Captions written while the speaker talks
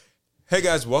Hey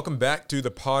guys, welcome back to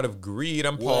the Pod of Greed.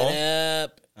 I'm Paul. What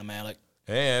up? I'm Alec.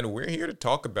 And we're here to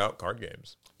talk about card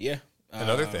games. Yeah. And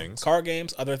other things. Card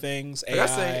games, other things, AI. I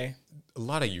gotta say, a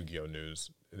lot of Yu-Gi-Oh!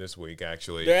 News this week,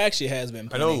 actually. There actually has been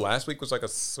plenty. I know last week was like a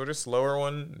sort of slower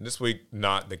one. This week,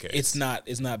 not the case. It's not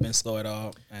been slow at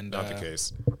all. And Not the case.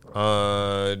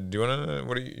 Do you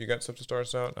wanna, you got stuff to start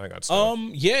us out? I got stuff.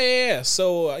 Yeah.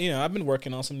 So, I've been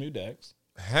working on some new decks.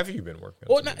 Have you been working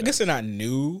on I guess they're not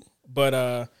new,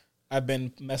 but I've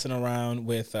been messing around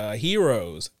with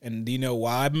heroes. And do you know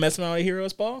why I've been messing around with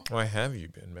heroes, Paul? Why have you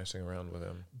been messing around with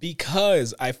them?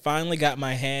 Because I finally got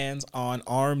my hands on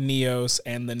Arm Neos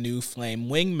and the new Flame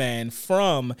Wingman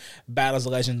from Battles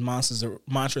of Legends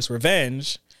Monstrous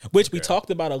Revenge, which we talked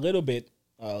about a little bit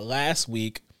last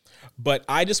week. But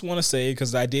I just want to say,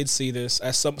 because I did see this,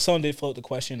 as someone did float the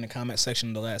question in the comment section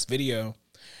of the last video,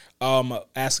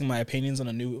 asking my opinions on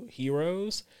the new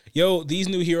heroes. Yo, these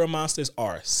new hero monsters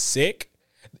are sick.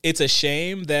 It's a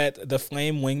shame that the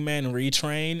Flame Wingman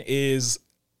retrain is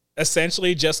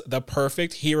essentially just the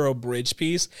perfect hero bridge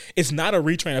piece. It's not a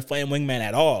retrain of Flame Wingman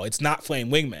at all. It's not Flame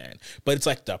Wingman, but it's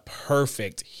like the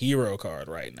perfect hero card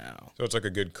right now. So it's like a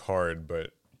good card,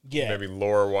 but yeah, maybe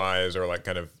lore-wise or like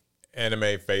kind of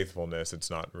anime faithfulness, it's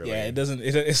not really. Yeah,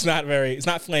 it's not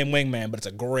Flame Wingman, but it's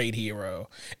a great hero.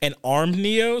 And Armed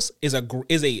Neos is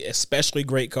a especially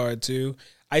great card too.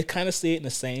 I kind of see it in the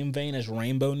same vein as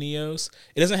Rainbow Neos.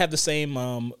 It doesn't have the same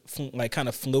kind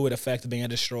of fluid effect of being able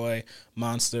to destroy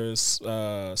monsters,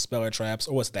 speller traps,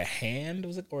 or what's the hand?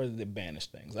 Was it, or the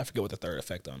banished things? I forget what the third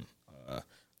effect on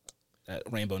that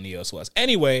Rainbow Neos was.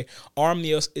 Anyway, Arm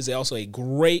Neos is also a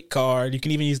great card. You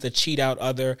can even use to cheat out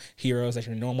other heroes that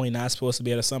you're normally not supposed to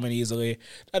be able to summon easily.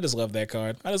 I just love that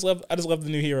card. I just love the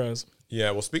new heroes.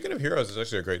 Yeah, well, speaking of heroes, it's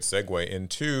actually a great segue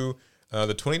into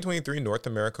the 2023 North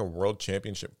America World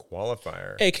Championship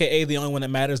qualifier. AKA the only one that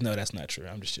matters. No, that's not true.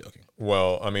 I'm just joking.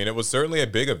 Well, I mean, it was certainly a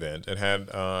big event. It had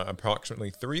approximately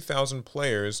 3,000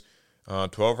 players,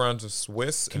 12 rounds of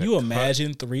Swiss. Can you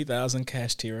imagine 3,000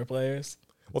 Kashtira players?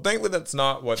 Well, thankfully, that's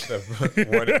not what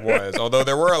it was, although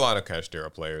there were a lot of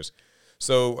Kashtira players.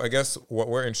 So I guess what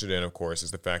we're interested in, of course,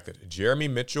 is the fact that Jeremy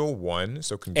Mitchell won.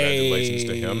 So congratulations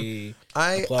to him.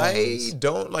 I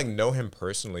don't know him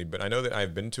personally, but I know that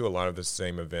I've been to a lot of the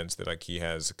same events that he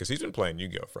has, because he's been playing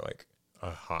Yu-Gi-Oh for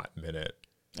a hot minute.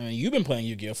 I mean, you've been playing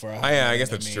Yu-Gi-Oh for a hot minute. Yeah, I guess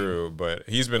that's true, but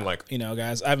he's been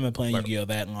guys, I haven't been playing Yu-Gi-Oh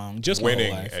that long. Just winning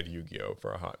my whole life. At Yu-Gi-Oh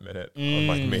for a hot minute,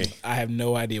 unlike me. I have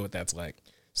no idea what that's like.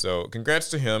 So congrats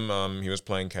to him. He was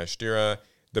playing Kashtira.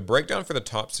 The breakdown for the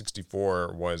top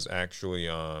 64 was actually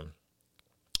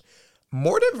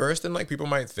more diverse than people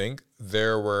might think.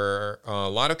 There were a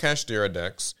lot of Kashtira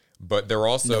decks, but there were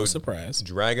also no surprise.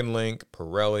 Dragon Link,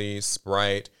 Pirelli,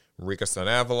 Sprite, Rika Sun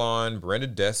Avalon, Brenda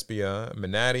Despia,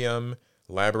 Manadium,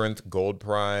 Labyrinth, Gold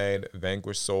Pride,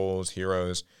 Vanquished Souls,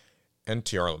 Heroes, and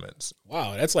Tearlaments.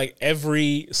 Wow, that's like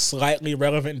every slightly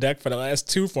relevant deck for the last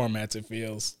two formats, it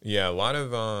feels. Yeah, a lot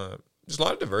of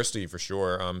diversity for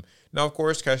sure. Now, of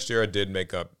course, Kashtira did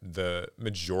make up the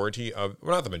majority of,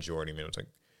 well, not the majority, it was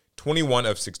 21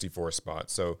 of 64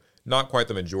 spots. So not quite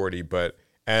the majority, but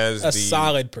as a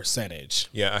solid percentage.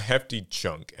 Yeah, a hefty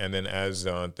chunk. And then as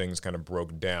things kind of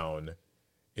broke down,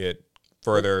 it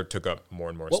further took up more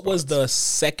and more spots. What was the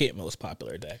second most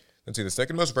popular deck? Let's see, the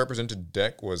second most represented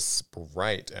deck was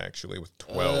Sprite, actually, with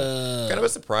 12. Kind of a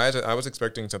surprise. I was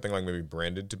expecting something like maybe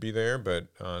Branded to be there, but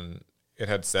it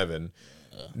had 7.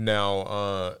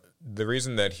 Now, the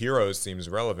reason that Heroes seems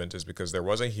relevant is because there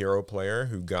was a hero player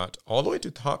who got all the way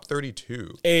to top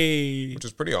 32, which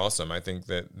is pretty awesome. I think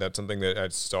that's something that I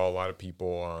saw a lot of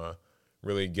people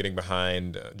really getting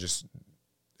behind.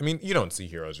 You don't see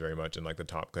Heroes very much in the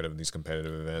top cut of these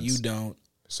competitive events. You don't.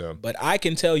 So, but I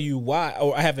can tell you why,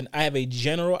 or I have a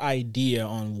general idea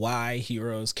on why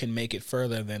Heroes can make it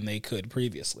further than they could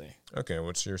previously. Okay,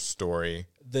 what's your story?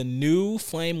 The new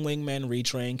Flame Wingman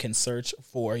retrain can search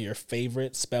for your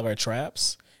favorite speller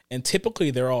traps, and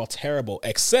typically they're all terrible,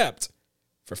 except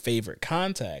for Favorite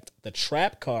Contact, the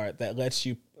trap card that lets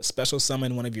you special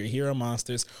summon one of your hero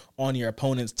monsters on your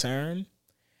opponent's turn.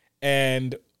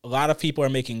 And a lot of people are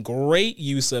making great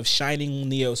use of Shining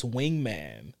Neos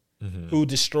Wingman, who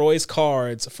destroys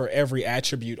cards for every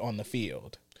attribute on the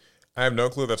field. I have no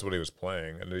clue that's what he was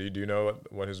playing. Do you know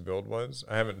what his build was?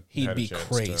 I haven't. He'd be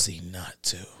crazy not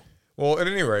to. Well, at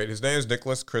any rate, his name is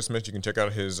Nicholas Christmas. You can check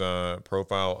out his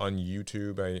profile on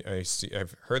YouTube.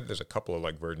 I've heard there's a couple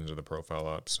of versions of the profile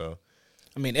up. So,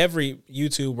 I mean, every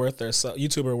YouTuber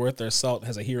worth their salt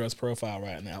has a hero's profile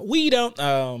right now. We don't,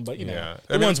 but the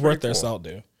ones worth their salt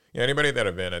do. Yeah, anybody at that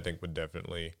event I think would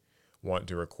definitely want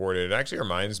to record it. It actually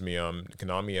reminds me,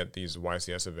 Konami at these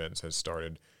YCS events has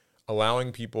started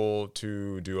allowing people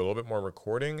to do a little bit more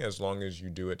recording as long as you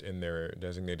do it in their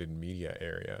designated media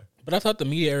area. But I thought the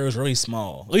media area was really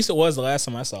small. At least it was the last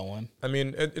time I saw one. I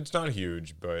mean, it's not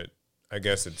huge, but I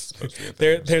guess it's supposed to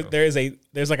be a thing,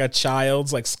 there's like a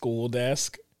child's like school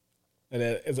desk. And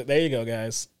there you go,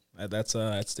 guys. That's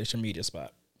your media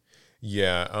spot.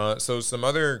 Yeah. So some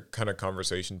other kind of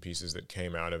conversation pieces that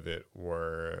came out of it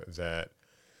were that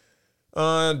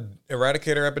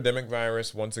Eradicator epidemic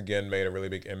virus once again made a really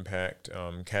big impact.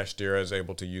 Kashtira is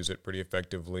able to use it pretty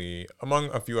effectively among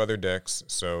a few other decks.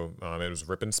 So it was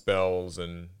ripping spells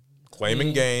and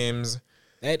claiming games.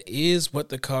 That is what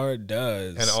the card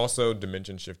does. And also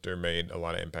Dimension Shifter made a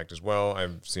lot of impact as well.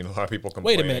 I've seen a lot of people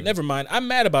complain. Wait a minute, never mind. I'm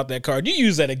mad about that card. You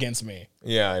use that against me.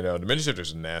 Yeah, I know. Dimension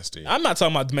Shifter's nasty. I'm not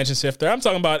talking about Dimension Shifter. I'm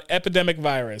talking about epidemic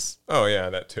virus. Oh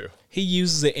yeah, that too. He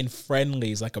uses it in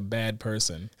friendlies like a bad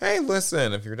person. Hey,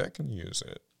 listen, if your deck can use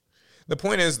it. The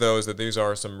point is, though, is that these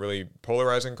are some really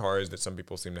polarizing cards that some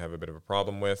people seem to have a bit of a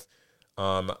problem with.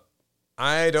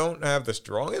 I don't have the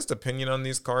strongest opinion on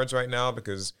these cards right now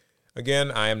because, again,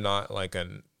 I am not like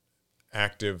an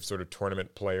active sort of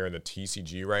tournament player in the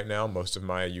TCG right now. Most of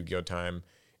my Yu-Gi-Oh time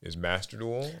is Master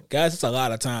Duel. Guys, it's a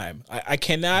lot of time. I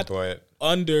cannot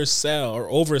undersell or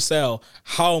oversell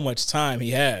how much time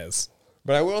he has.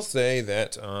 But I will say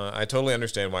that I totally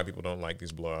understand why people don't like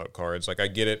these blowout cards. Like, I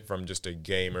get it from just a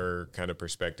gamer kind of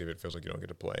perspective. It feels like you don't get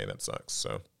to play, and that sucks.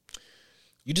 So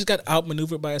you just got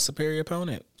outmaneuvered by a superior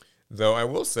opponent. Though I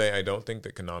will say I don't think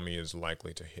that Konami is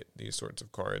likely to hit these sorts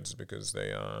of cards because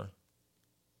they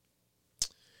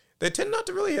tend not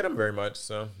to really hit them very much.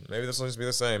 So maybe this will just be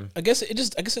the same. I guess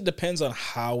it depends on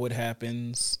how it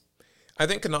happens. I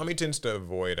think Konami tends to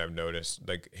avoid, I've noticed,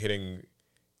 like hitting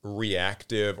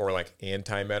reactive or like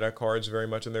anti-meta cards very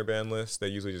much in their ban list. They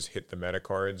usually just hit the meta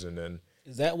cards and then...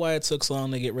 Is that why it took so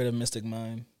long to get rid of Mystic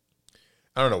Mind?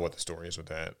 I don't know what the story is with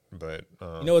that, but...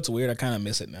 you know what's weird? I kind of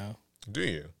miss it now. Do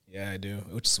you? Yeah, I do,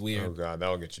 which is weird. Oh, God,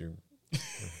 that'll get you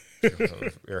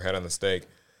your head on the stake.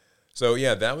 So,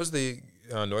 yeah, that was the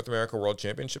North America World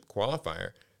Championship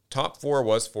qualifier. Top 4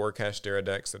 was 4 Kashtira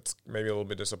decks. That's maybe a little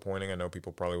bit disappointing. I know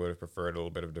people probably would have preferred a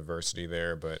little bit of diversity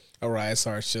there, but... All right,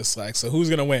 so it's just like, so who's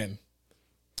going to win?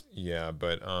 Yeah,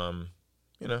 but,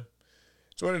 you know,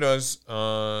 it's what it does.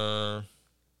 I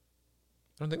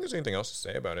don't think there's anything else to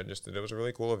say about it, just that it was a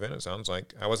really cool event, it sounds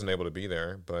like. I wasn't able to be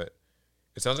there, but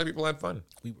it sounds like people had fun.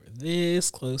 We were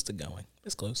this close to going.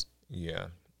 This close. Yeah.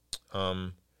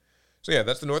 So, yeah,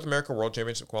 that's the North America World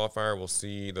Championship qualifier. We'll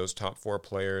see those top 4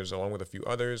 players, along with a few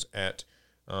others, at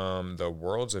the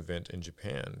Worlds event in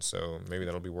Japan. So maybe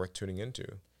that'll be worth tuning into.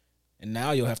 And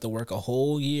now you'll have to work a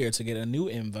whole year to get a new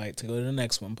invite to go to the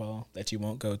next one, Paul, that you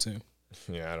won't go to.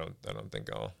 Yeah, I don't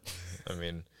think I'll. I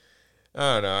mean,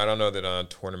 I don't know. I don't know that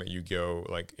tournament Yu-Gi-Oh!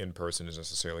 Like in person is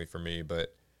necessarily for me,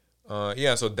 but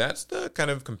yeah. So that's the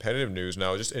kind of competitive news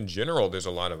now. Just in general, there's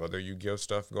a lot of other Yu-Gi-Oh!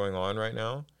 Stuff going on right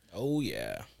now. Oh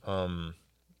yeah.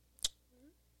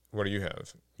 What do you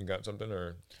have? You got something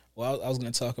or? Well, I was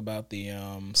going to talk about the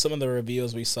some of the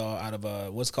reveals we saw out of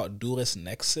what's called Duelist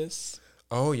Nexus.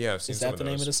 Oh yeah, I've seen Is some that of the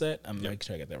those. name of the set? I'm making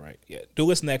sure I get that right. Yeah,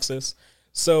 Duelist Nexus.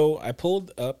 So I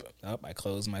pulled up. I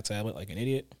closed my tablet like an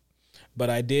idiot, but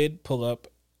I did pull up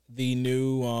the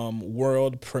new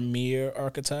world premiere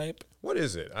archetype. What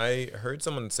is it? I heard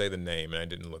someone say the name and I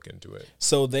didn't look into it.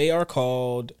 So they are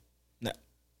called,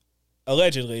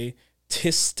 allegedly,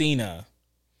 Tistina.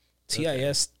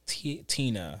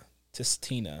 Tistina.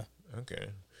 Tistina. Okay.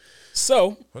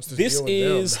 So What's the this deal with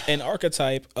is them? an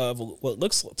archetype of what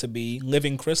looks to be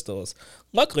living crystals.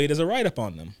 Luckily, there's a write-up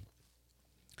on them.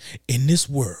 In this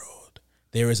world,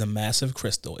 there is a massive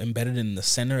crystal embedded in the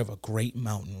center of a great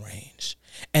mountain range.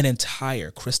 An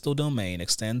entire crystal domain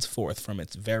extends forth from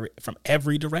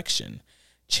every direction,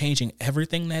 changing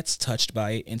everything that's touched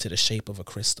by it into the shape of a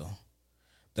crystal.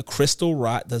 The crystal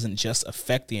rot doesn't just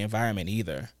affect the environment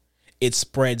either. It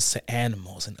spreads to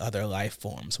animals and other life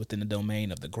forms within the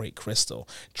domain of the great crystal,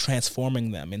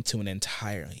 transforming them into an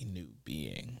entirely new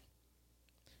being.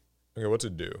 Okay, what's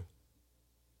it do?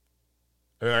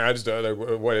 I mean, I just like,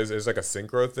 what is it? It's like a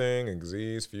synchro thing,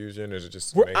 Xyz fusion. Is it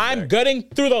just? I'm gutting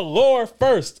through the lore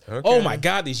first. Okay. Oh my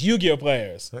God, these Yu-Gi-Oh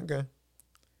players. Okay.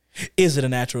 Is it a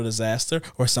natural disaster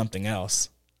or something else?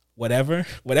 Whatever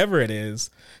it is,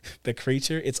 the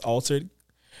creatures it's altered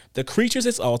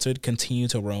continue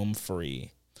to roam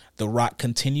free. The rot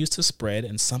continues to spread,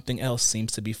 and something else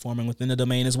seems to be forming within the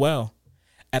domain as well.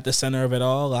 At the center of it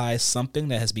all lies something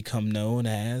that has become known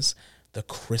as the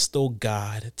crystal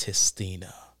god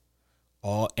Tistina.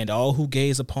 All who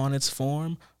gaze upon its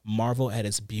form marvel at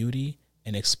its beauty,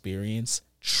 and experience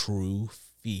true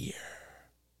fear.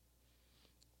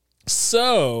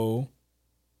 So,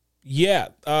 yeah,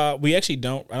 we actually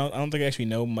don't. I don't think I actually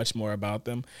know much more about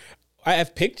them. I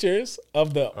have pictures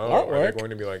of the artwork. Are they going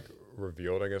to be like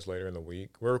revealed, I guess, later in the week?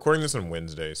 We're recording this on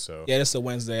Wednesday, so yeah, it's a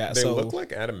Wednesday. They look like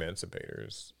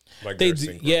adamantimators. Like they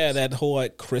do, yeah, that whole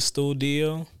like crystal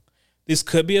deal. This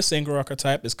could be a single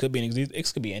archetype. This could be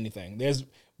it could be anything. There's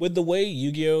with the way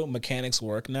Yu-Gi-Oh mechanics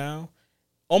work now,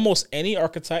 almost any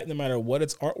archetype, no matter what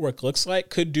its artwork looks like,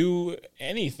 could do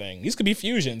anything. These could be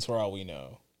fusions for all we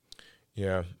know.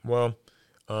 Yeah. Well,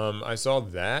 I saw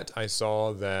that. I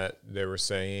saw that they were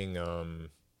saying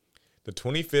the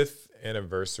 25th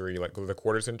anniversary, like the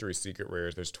quarter century secret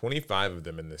rares, there's 25 of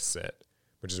them in this set,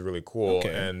 which is really cool.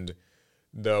 Okay. And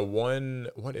the one,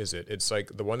 what is it? It's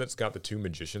like the one that's got the two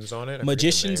magicians on it.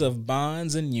 Magicians of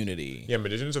Bonds and Unity. Yeah,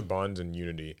 Magicians of Bonds and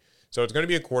Unity. So it's going to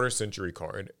be a quarter century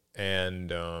card.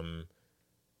 And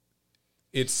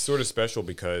it's sort of special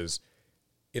because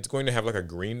it's going to have like a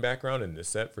green background in this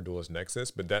set for Duelist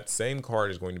Nexus, but that same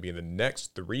card is going to be in the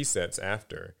next 3 sets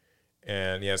after.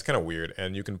 And yeah, it's kind of weird.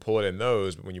 And you can pull it in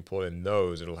those, but when you pull it in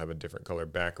those, it'll have a different color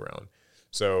background.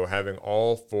 So having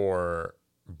all 4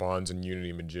 Bonds and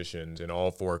Unity magicians in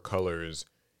all 4 colors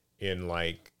in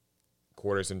like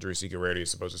quarter century secret rarity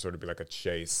is supposed to sort of be like a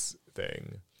chase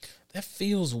thing. That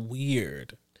feels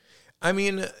weird. I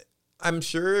mean, I'm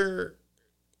sure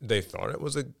they thought it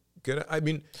was a good. I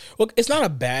mean, look, it's not a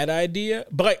bad idea,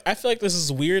 but like I feel like this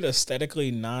is weird,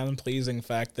 aesthetically non-pleasing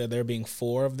fact that there being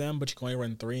 4 of them, but you can only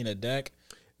run 3 in a deck.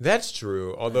 That's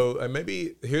true. Although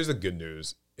maybe here's the good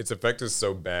news: its effect is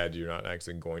so bad you're not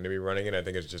actually going to be running it. I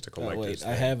think it's just a collector's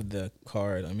thing. I have the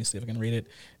card. Let me see if I can read it.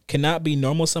 Cannot be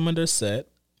normal summoned or set.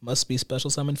 Must be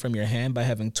special summoned from your hand by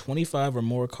having 25 or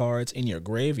more cards in your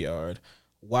graveyard.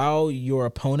 While your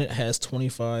opponent has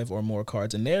 25 or more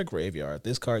cards in their graveyard,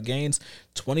 this card gains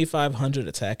 2,500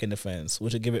 attack and defense,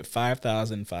 which would give it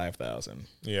 5,000, 5,000.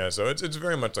 Yeah, so it's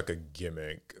very much like a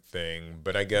gimmick thing,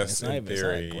 but I guess in theory, it's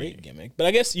not a great gimmick. But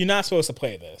I guess you're not supposed to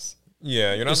play this.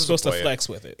 Yeah, you're not supposed to flex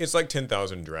with it. It's like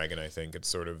 10,000 Dragon, I think. It's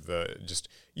sort of just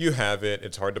you have it.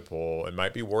 It's hard to pull. It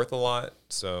might be worth a lot,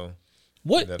 so.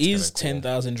 What is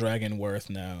 10,000 Dragon worth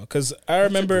now? Because I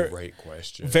remember, that's a great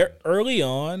question. Very early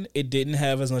on, it didn't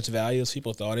have as much value as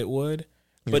people thought it would.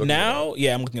 But now,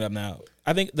 yeah, I'm looking it up now.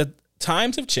 I think the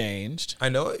times have changed. I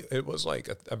know it was like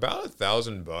about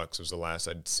 $1,000 was the last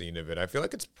I'd seen of it. I feel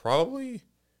like it's probably,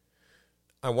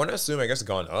 I want to assume, I guess,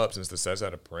 gone up since the set's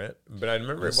out of print. But I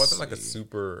remember it wasn't like a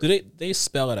super. Do they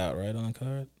spell it out right on the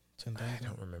card? 10,000? I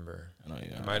don't remember.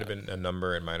 It might have been a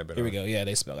number. It might have been. Here we go. Yeah,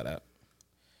 they spell it out.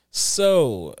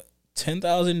 So,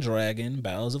 10,000 Dragon,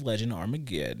 Battles of Legend,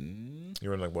 Armageddon. You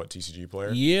run like what, TCG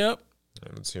player? Yep.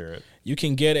 Right, let's hear it. You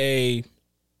can get a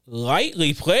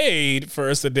lightly played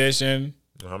first edition.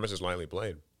 How much is lightly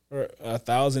played? For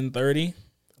 1,030.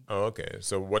 Oh, okay.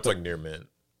 So what's like near mint?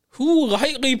 Who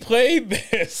lightly played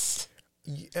this?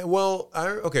 Yeah, well,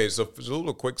 okay, so a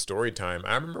little quick story time.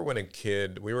 I remember when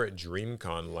we were at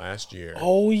DreamCon last year.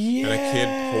 Oh, yeah. And a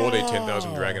kid pulled a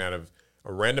 10,000 Dragon out of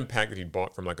a random pack that he'd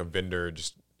bought from like a vendor,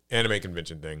 just anime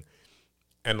convention thing.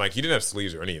 And like he didn't have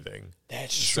sleeves or anything.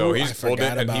 That's true. So he pulled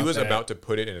it and he was about to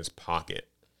put it in his pocket.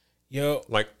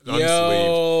 Like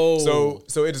unsleeved.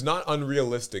 So it's not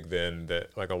unrealistic then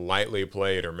that like a lightly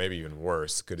played or maybe even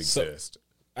worse could exist.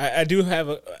 I do have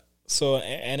an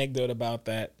anecdote about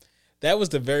that. That was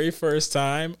the very first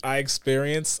time I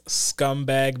experienced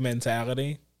scumbag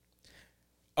mentality.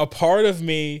 A part of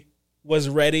me was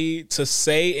ready to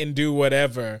say and do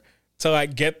whatever to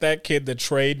like get that kid to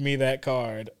trade me that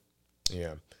card.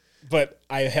 Yeah. But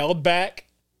I held back.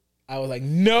 I was like,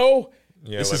 no,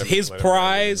 this is his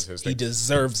prize. He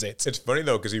deserves it. It's funny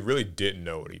though, because he really didn't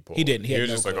know what he pulled. He didn't. He was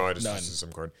just like, oh, I just this is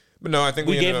some card. But no, I think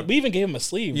we even gave him a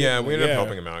sleeve. Yeah, we ended up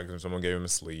helping him out because someone gave him a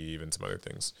sleeve and some other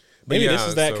things. But maybe this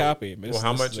is that copy. Well,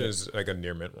 how much is like a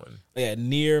near mint one? Yeah,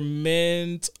 near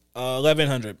mint,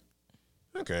 1,100.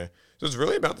 Okay. So it's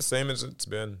really about the same as it's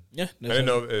been. Yeah. I didn't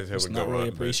know if it would go really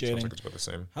up, appreciating. But it sounds like it's about the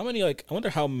same. How many, I wonder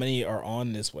how many are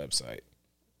on this website.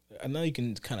 I know you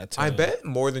can kind of tell. I bet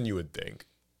more than you would think.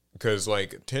 Because,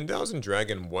 10,000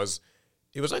 Dragon was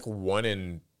like 1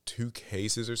 in 2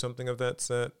 cases or something of that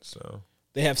set. So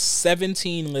they have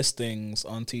 17 listings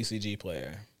on TCG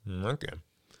Player. Okay.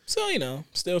 So,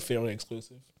 still fairly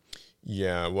exclusive.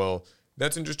 Yeah, well,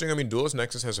 that's interesting. I mean, Duelist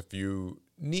Nexus has a few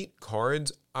neat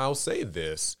cards. I'll say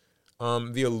this.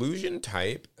 The illusion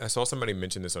type, I saw somebody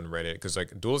mention this on Reddit, because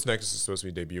Duelist Nexus is supposed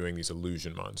to be debuting these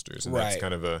illusion monsters. And that's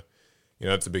kind of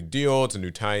that's a big deal. It's a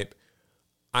new type.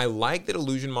 I like that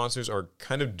illusion monsters are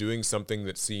kind of doing something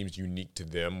that seems unique to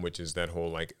them, which is that whole,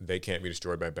 like, they can't be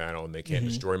destroyed by battle and they can't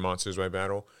destroy monsters by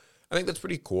battle. I think that's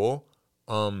pretty cool.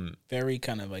 Very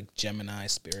kind of like Gemini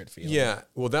spirit feeling. Yeah.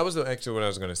 Well, that was actually what I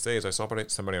was going to say is I saw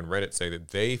somebody on Reddit say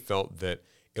that they felt that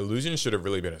illusion should have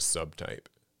really been a subtype.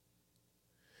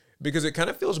 Because it kind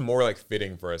of feels more like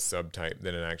fitting for a subtype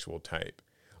than an actual type.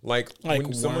 Like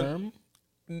when Worm?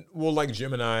 Well, like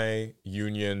Gemini,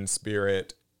 Union,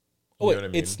 Spirit. Oh,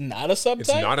 wait, it's not a subtype? It's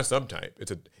not a subtype.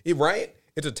 Right?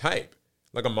 It's a type.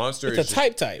 Like a monster. It's a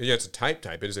type. Yeah, it's a type.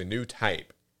 It is a new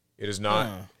type. It is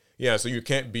not. Yeah, so you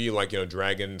can't be like,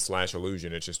 dragon /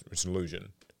 illusion. It's an illusion.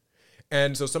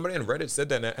 And so somebody on Reddit said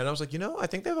that, and I was like, I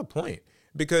think they have a point.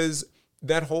 Because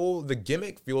the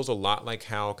gimmick feels a lot like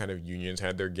how kind of Unions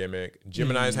had their gimmick.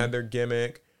 Geminis had their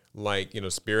gimmick. Like,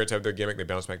 Spirits have their gimmick. They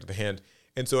bounce back to the hand.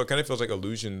 And so it kind of feels like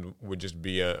illusion would just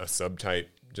be a subtype,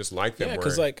 just like them. Yeah,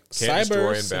 because like can't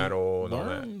destroy in Cybers battle and all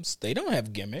Worms, they don't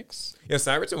have gimmicks. Yeah,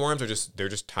 Cybers and Worms they're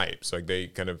just types. Like they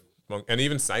kind of, and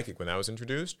even Psychic when that was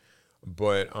introduced.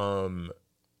 But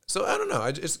so I don't know.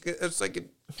 It's like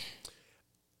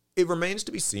it remains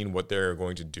to be seen what they're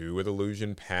going to do with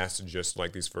illusion past just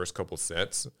like these first couple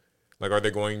sets. Like, are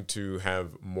they going to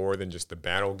have more than just the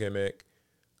battle gimmick?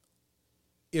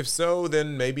 If so,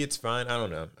 then maybe it's fine. I don't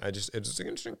know. It's just an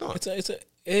interesting thought. It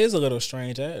is a little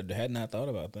strange. I had not thought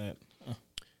about that. Huh.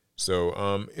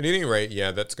 So, at any rate,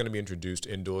 yeah, that's going to be introduced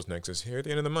in Duelist Nexus here at the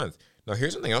end of the month. Now,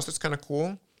 here's something else that's kind of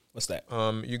cool. What's that?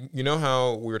 You know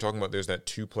how we were talking about there's that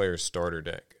 2-player starter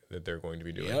deck that they're going to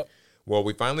be doing? Yep. Well,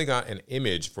 we finally got an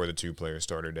image for the 2-player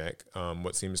starter deck,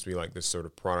 what seems to be like this sort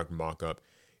of product mock-up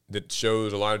that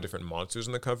shows a lot of different monsters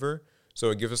in the cover. So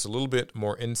it gives us a little bit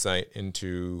more insight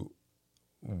into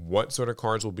what sort of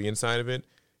cards will be inside of it.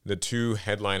 The 2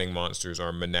 headlining monsters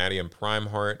are Manatium Prime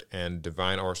Heart and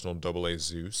Divine Arsenal AA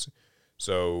Zeus.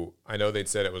 So I know they'd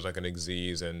said it was like an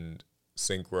Xyz and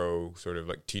Synchro sort of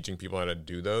like teaching people how to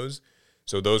do those.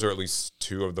 So those are at least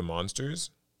 2 of the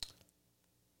monsters.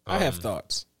 I have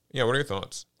thoughts. Yeah, what are your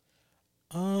thoughts?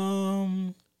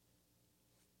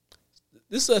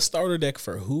 This is a starter deck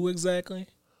for who exactly?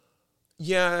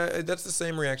 Yeah, that's the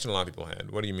same reaction a lot of people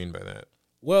had. What do you mean by that?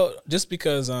 Well, just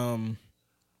because when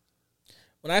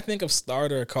I think of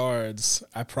starter cards,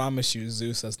 I promise you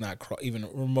Zeus does not even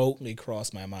remotely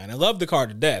cross my mind. I love the card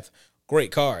to death.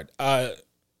 Great card.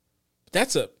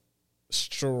 That's a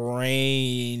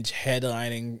strange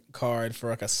headlining card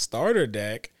for like a starter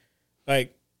deck.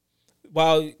 Like,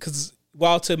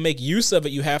 while to make use of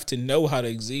it, you have to know how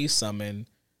to Xyz summon.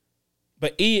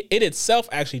 But it itself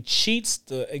actually cheats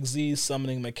the Xyz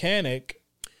summoning mechanic.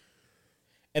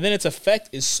 And then its effect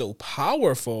is so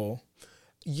powerful.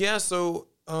 Yeah, so,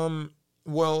 let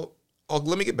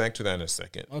me get back to that in a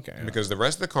second. Okay. Because the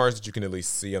rest of the cards that you can at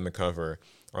least see on the cover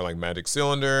are like Magic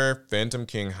Cylinder, Phantom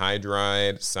King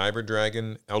Hydride, Cyber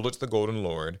Dragon, Eldritch the Golden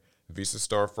Lord, Visa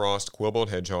Starfrost, Quillbolt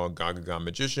Hedgehog, Gaga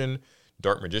Magician,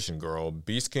 Dark Magician Girl,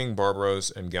 Beast King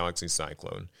Barbaros, and Galaxy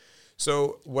Cyclone.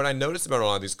 So what I noticed about a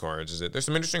lot of these cards is that there's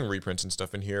some interesting reprints and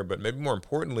stuff in here, but maybe more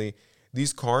importantly,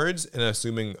 these cards, and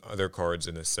assuming other cards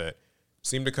in this set,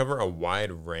 seem to cover a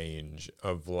wide range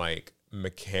of like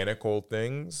mechanical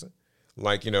things.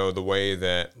 Like, the way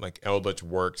that like Eldritch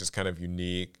works is kind of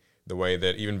unique. The way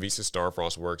that even Visa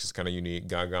Starfrost works is kind of unique.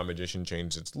 Gaga Magician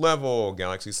changes its level.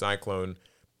 Galaxy Cyclone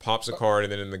pops a card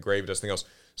and then in the grave does something else.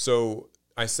 So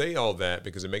I say all that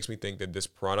because it makes me think that this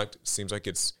product seems like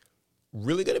it's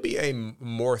really going to be a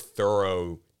more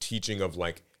thorough teaching of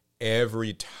like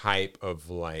every type of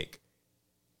like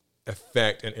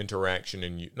effect and interaction,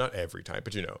 and not every type,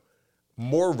 but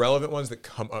more relevant ones that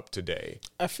come up today.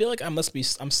 I feel like I'm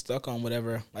stuck on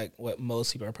whatever, like what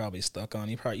most people are probably stuck on.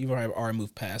 You probably already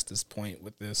moved past this point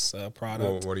with this product.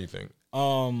 Well, what do you think?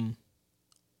 Are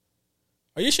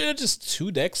you sure there's just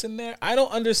 2 decks in there? I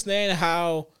don't understand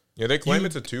how. Yeah, they claim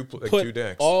it's a two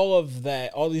decks.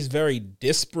 All these very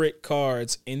disparate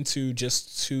cards into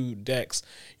just 2 decks.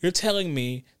 You're telling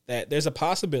me that there's a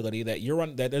possibility that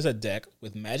that there's a deck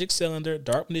with Magic Cylinder,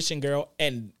 Dark Magician Girl,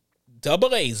 and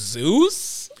AA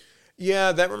Zeus?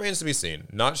 Yeah, that remains to be seen.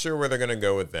 Not sure where they're gonna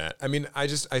go with that. I mean, I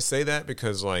say that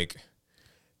because like,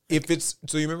 if it's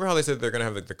so, you remember how they said they're gonna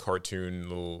have like the cartoon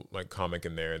little like comic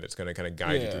in there that's gonna kind of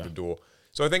guide you through the duel.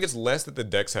 So I think it's less that the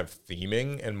decks have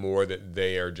theming and more that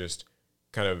they are just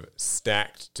kind of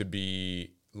stacked to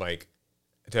be like,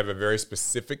 to have a very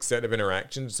specific set of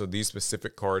interactions. So these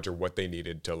specific cards are what they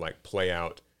needed to like play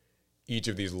out each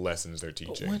of these lessons they're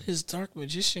teaching. But when is Dark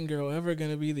Magician Girl ever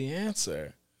going to be the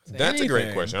answer? That's a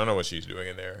great question. I don't know what she's doing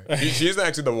in there. She's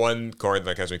actually the one card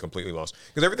that has me completely lost.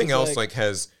 Because everything else like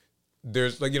has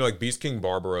there's like like Beast King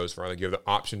Barbaros, for like you have the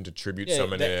option to tribute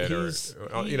summon it, or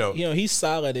he's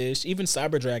solid-ish. Even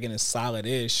Cyber Dragon is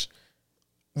solid-ish.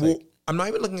 Well, I'm not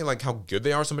even looking at like how good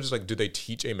they are so much as like, do they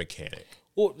teach a mechanic?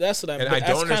 Well, that's what I mean. And I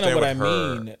don't understand what I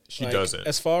mean. She like, doesn't.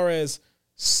 As far as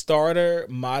starter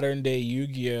modern day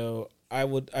Yu-Gi-Oh,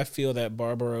 I feel that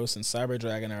Barbaros and Cyber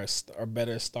Dragon are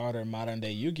better starter modern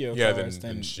day Yu-Gi-Oh cards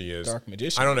than she is. Dark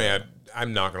Magician. I don't know.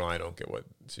 I'm not gonna lie. I don't get what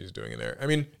she's doing in there. I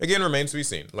mean, again, remains to be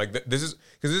seen. Like this is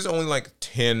because this is only like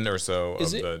 10 or so.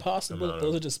 Is it possible that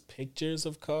those are just pictures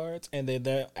of cards and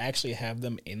they actually have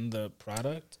them in the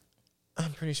product?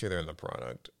 I'm pretty sure they're in the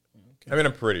product. Okay. I mean,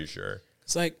 I'm pretty sure.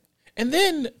 It's like, and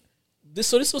then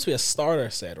this is supposed to be a starter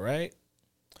set, right?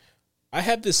 I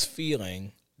have this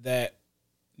feeling that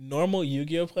normal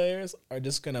Yu-Gi-Oh players are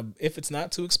just gonna, if it's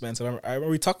not too expensive.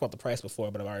 We talked about the price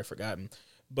before, but I've already forgotten.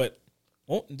 But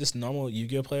won't just normal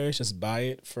Yu-Gi-Oh players just buy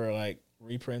it for like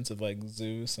reprints of like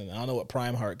Zeus, and I don't know what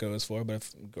Prime Heart goes for, but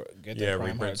get their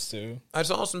Prime Hearts too. I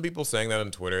saw some people saying that on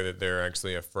Twitter that they're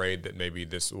actually afraid that maybe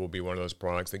this will be one of those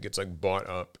products that gets like bought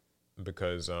up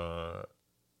because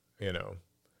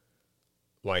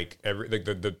like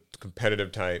the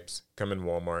competitive types come in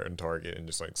Walmart and Target and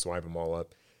just like swipe them all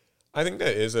up. I think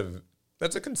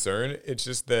that's a concern. It's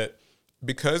just that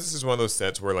because this is one of those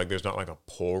sets where like there's not like a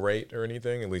pull rate or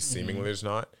anything, at least seemingly there's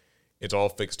not. It's all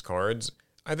fixed cards.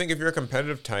 I think if you're a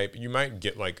competitive type, you might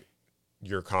get like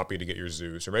your copy to get your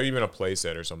Zeus, or maybe even a play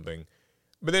set or something.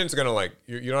 But then it's gonna like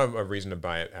you don't have a reason to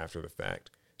buy it after the fact.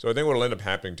 So I think what'll end up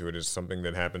happening to it is something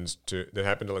that happened to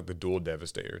like the Dual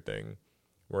Devastator thing,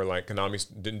 where like Konami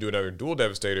didn't do another Dual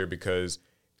Devastator because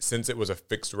since it was a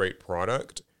fixed rate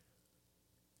product,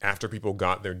 after people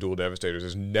got their Dual Devastators,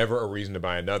 there's never a reason to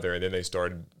buy another, and then they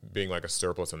started being like a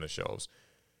surplus on the shelves.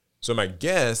 So my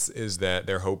guess is that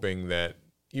they're hoping that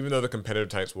even though the competitive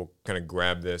types will kind of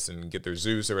grab this and get their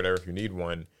Zeus or whatever if you need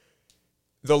one,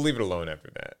 they'll leave it alone after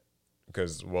that.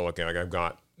 Because, well, okay, like I've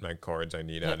got my cards I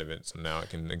need out of it, so now it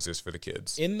can exist for the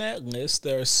kids. In that list,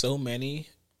 there are so many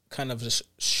kind of just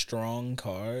strong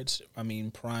cards. I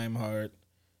mean, Prime Heart,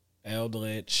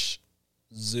 Eldritch,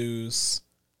 Zeus.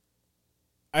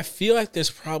 I feel like there's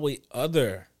probably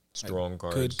other strong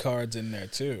cards, good cards in there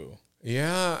too.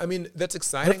 Yeah, I mean, that's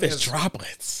exciting. What if it's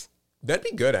droplets? That'd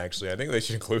be good, actually. I think they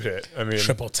should include it. I mean,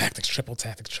 triple tactics.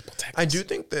 I do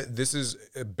think that this is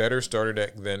a better starter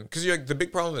deck than, because like the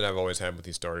big problem that I've always had with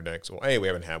these starter decks. Well, we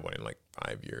haven't had one in like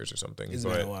 5 years or something. It's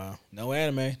been a while. No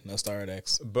anime, no starter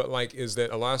decks. But like, is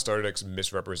that a lot of starter decks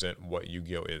misrepresent what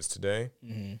Yu-Gi-Oh is today,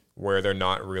 where they're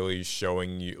not really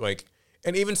showing you like,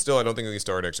 and even still, I don't think these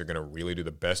starter decks are going to really do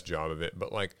the best job of it.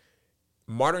 But like,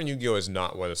 modern Yu-Gi-Oh is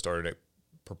not what a starter deck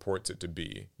purports it to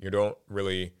be. You don't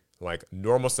really like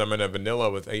normal summon a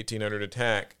vanilla with 1800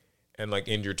 attack and like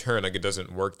end your turn. Like it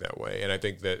doesn't work that way. And I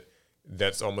think that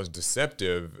that's almost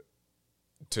deceptive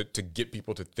to get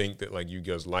people to think that like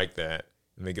Yu-Gi-Oh's like that.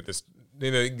 And they get this,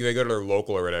 they go to their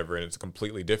local or whatever and it's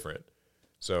completely different.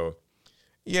 So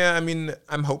yeah, I mean,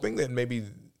 I'm hoping that maybe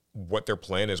what their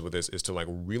plan is with this is to like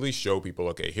really show people,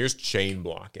 okay, here's chain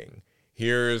blocking.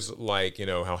 Here's like,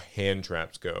 how hand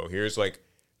traps go. Here's like,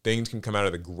 things can come out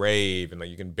of the grave and like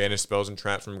you can banish spells and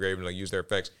traps from the grave and like use their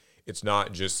effects. It's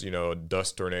not just, a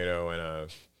dust tornado and a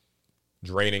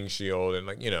draining shield and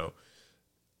like,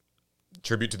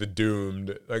 tribute to the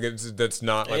doomed. Like that's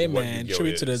not like what Yu-Gi-Oh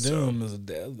tribute is, to the doomed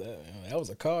that was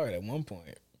a card at one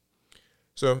point.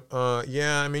 So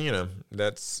yeah, I mean,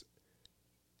 that's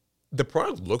the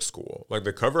product looks cool. Like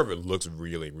the cover of it looks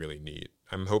really, really neat.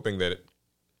 I'm hoping that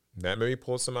maybe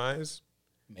pulls some eyes.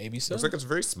 Maybe so. Looks like it's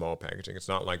very small packaging. It's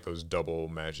not like those double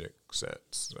magic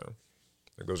sets. So,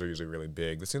 like those are usually really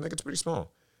big. This seems like it's pretty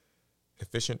small.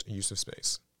 Efficient use of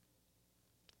space.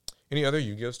 Any other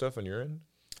Yu-Gi-Oh stuff on your end?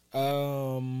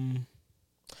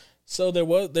 So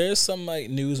there's some like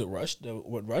news with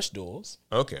Rush Duels.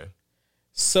 Okay.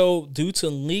 So due to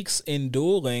leaks in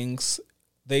Duel Links,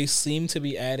 they seem to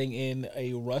be adding in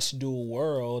a Rush Duel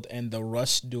world and the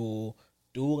Rush Duel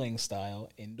dueling style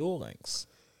in Duel Links.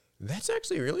 That's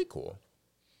actually really cool.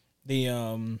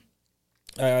 The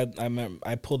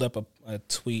I pulled up a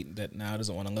tweet that now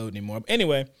doesn't want to load anymore. But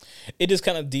anyway, it just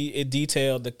kind of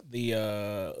detailed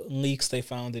the leaks they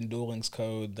found in Duel Links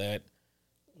code that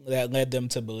led them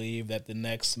to believe that the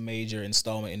next major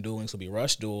installment in Duel Links will be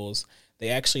Rush Duels. They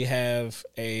actually have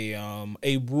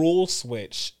a rule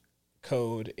switch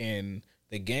code in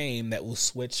the game that will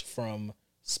switch from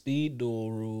speed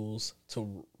duel rules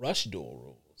to Rush Duel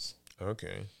rules.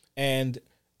 Okay. And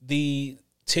the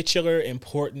titular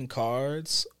important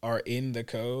cards are in the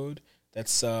code.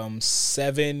 That's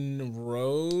Seven's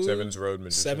Road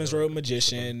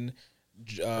Magician,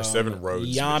 Or 7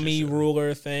 Roads Yami edition.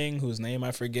 ruler thing, whose name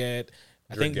I forget.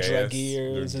 I think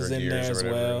Dragears is in there as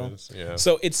well. Yeah.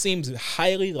 So it seems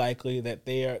highly likely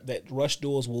that Rush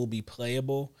Duels will be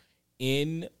playable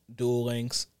in Duel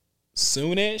Links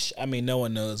soonish. I mean, no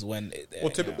one knows when.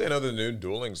 Well, typically I know the new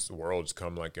Duel Links worlds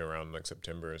come like around like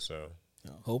September or so.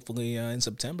 Hopefully in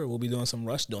September we'll be doing some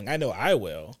Rush Dueling. I know I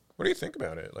will. What do you think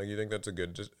about it? Like, you think that's a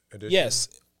good addition? Yes.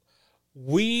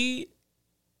 Well,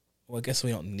 I guess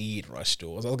we don't need Rush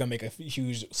Duels. I was gonna make a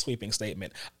huge sweeping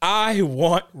statement. I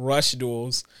want Rush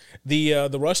Duels. The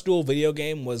Rush Duel video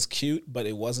game was cute, but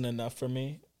it wasn't enough for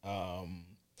me.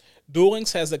 Duel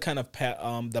Links has the kind of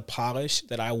the polish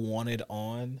that I wanted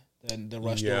on the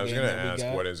Rush Duel game. Yeah, I was gonna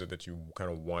ask, what is it that you kind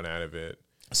of want out of it?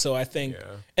 So I think,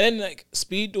 and then like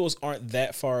Speed Duels aren't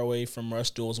that far away from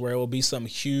Rush Duels, where it will be some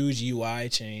huge UI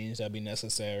change that'd be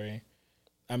necessary.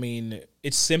 I mean,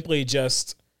 it's simply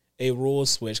just a rule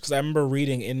switch, because I remember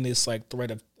reading in this like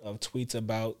thread of tweets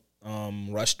about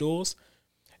Rush Duels,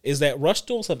 is that Rush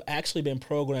Duels have actually been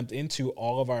programmed into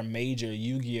all of our major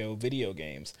Yu-Gi-Oh video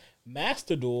games.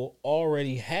 Master Duel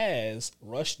already has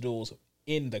Rush Duels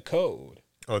in the code.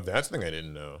 Oh, that's the thing I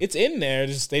didn't know. It's in there,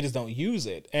 they just don't use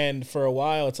it. And for a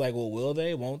while, it's like, well, will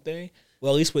they? Won't they?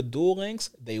 Well, at least with Duel Links,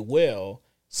 they will.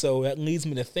 So that leads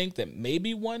me to think that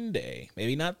maybe one day,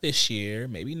 maybe not this year,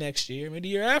 maybe next year, maybe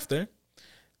the year after,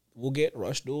 we'll get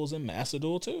Rush Duels and Master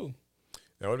Duel too.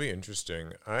 That would be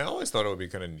interesting. I always thought it would be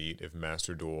kind of neat if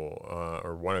Master Duel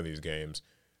or one of these games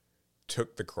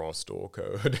took the Cross Duel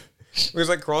code. Because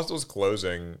like Cross Duel's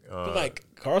closing. But like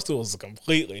Cross Duel is a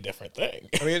completely different thing.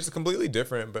 I mean, it's completely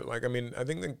different, but like, I mean, I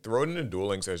think they throw it into Duel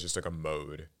Links as just like a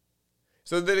mode,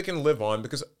 so that it can live on.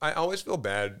 Because I always feel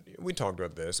bad. We talked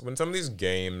about this when some of these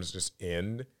games just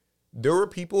end. There were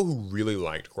people who really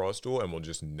liked Cross Duel and will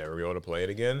just never be able to play it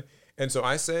again. And so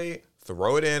I say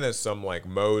throw it in as some like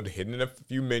mode hidden in a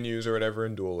few menus or whatever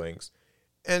in Duel Links,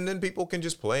 and then people can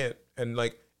just play it. And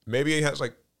like maybe it has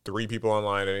like 3 people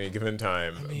online at any given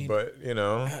time, but you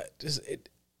know,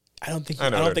 I don't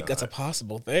think that's a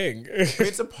possible thing. I mean,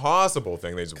 it's a possible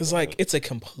thing. Because like it's a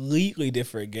completely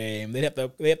different game. They have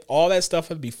all that stuff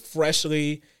have to be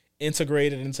freshly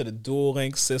integrated into the Duel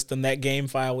Links system. That game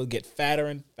file would get fatter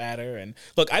and fatter. And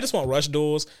look, I just want Rush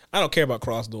Duels. I don't care about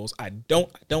Cross Duels. I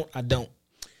don't. All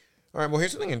right. Well,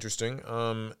 here's something interesting.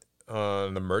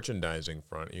 On the merchandising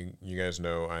front, you guys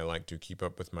know I like to keep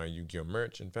up with my Yu-Gi-Oh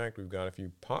merch. In fact, we've got a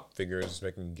few pop figures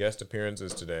making guest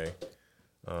appearances today.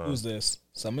 Who's this?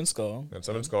 Summon Skull. And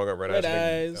Summon Skull got Red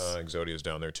Eyes. Exodia's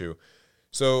down there too.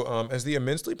 So, as the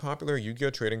immensely popular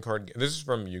Yu-Gi-Oh trading card, this is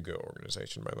from Yu-Gi-Oh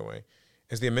organization, by the way.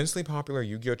 As the immensely popular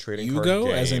Yu-Gi-Oh trading card game,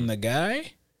 as in the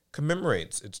guy,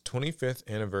 commemorates its 25th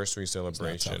anniversary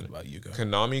celebration,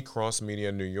 Konami Cross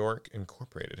Media New York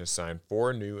Incorporated has signed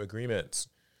 4 new agreements.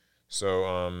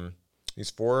 So these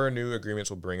 4 new agreements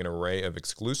will bring an array of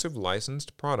exclusive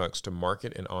licensed products to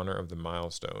market in honor of the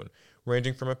milestone,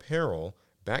 ranging from apparel,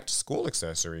 back-to-school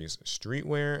accessories,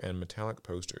 streetwear, and metallic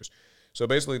posters. So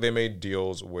basically, they made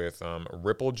deals with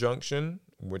Ripple Junction,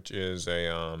 which is a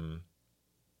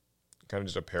kind of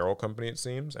just apparel company, it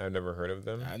seems. I've never heard of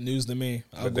them. News to me.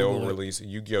 But they'll release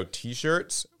Yu-Gi-Oh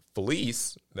t-shirts,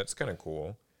 fleece, that's kind of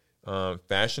cool,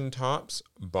 fashion tops,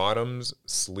 bottoms,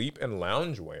 sleep and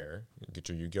lounge wear. You can get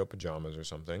your Yu-Gi-Oh pajamas or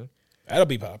something. That'll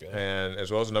be popular. And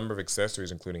as well as a number of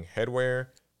accessories, including headwear,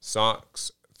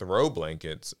 socks, throw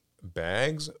blankets,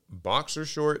 bags, boxer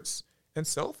shorts, and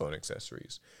cell phone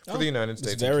accessories for the United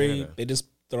States and Canada. They just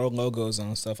throw logos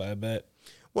on stuff, I bet.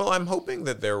 Well, I'm hoping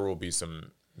that there will be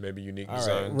some maybe unique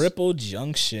designs. Right, Ripple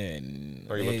Junction.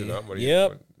 Oh, you looked it up?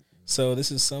 Yep. So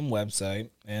this is some website,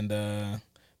 and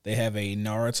they have a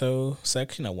Naruto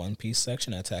section, a One Piece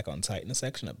section, an Attack on Titan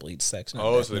section, a Bleach section.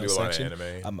 Oh, so they do a lot of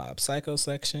anime. A Mob Psycho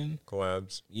section.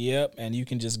 Collabs. Yep, and you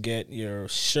can just get your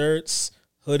shirts,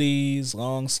 hoodies,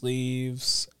 long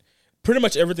sleeves, pretty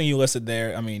much everything you listed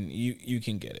there. I mean, you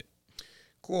can get it.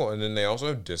 Cool, and then they also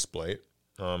have Displate,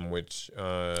 which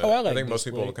I think most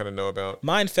people kind of know about.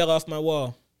 Mine fell off my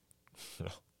wall.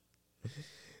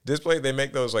 Displate, they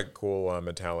make those like cool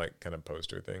metallic kind of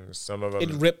poster things. Some of them. It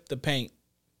ripped the paint.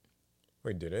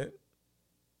 Wait, did it?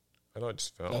 I thought it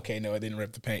just fell. Okay, no, it didn't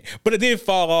rip the paint. But it did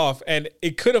fall off, and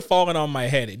it could have fallen on my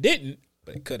head. It didn't,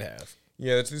 but it could have.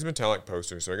 Yeah, it's these metallic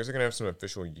posters, so I guess they're going to have some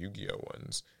official Yu-Gi-Oh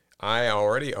ones. I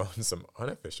already own some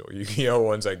unofficial Yu-Gi-Oh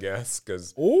ones, I guess,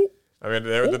 because, I mean,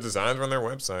 the designs are on their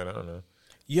website. I don't know.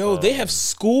 Yo, they have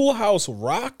Schoolhouse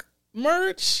Rock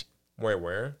merch? Wait,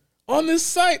 where? On this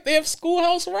site, they have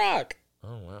Schoolhouse Rock.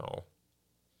 Oh, wow.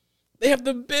 They have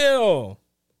the bill.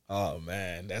 Oh,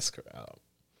 man, that's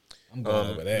I'm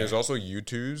going over there. There's also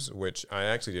U2s, which I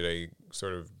actually did a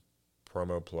sort of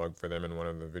promo plug for them in one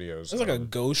of the videos. There's like a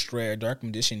Ghost Rare Dark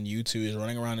Magician U2 is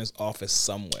running around his office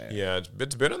somewhere. Yeah,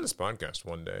 it's been on this podcast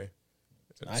one day.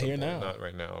 I hear now. Not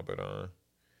right now, but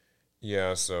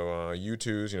yeah. So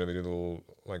U2s, they do little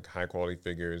like high quality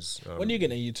figures. When do you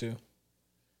get a U2?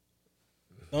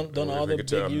 Don't all the big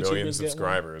to a million YouTubers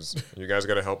subscribers? You guys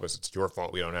got to help us. It's your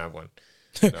fault we don't have one.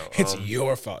 No, it's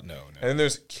your fault. No. And then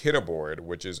there's Kitaboard,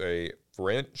 which is a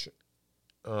French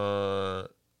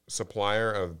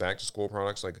supplier of back to school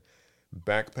products like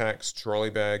backpacks, trolley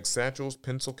bags, satchels,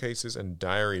 pencil cases, and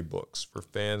diary books for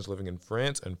fans living in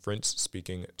France and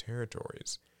French-speaking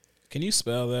territories. Can you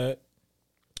spell that?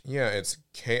 Yeah, it's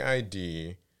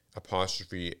KID''ABORD.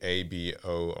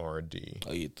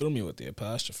 Oh, you threw me with the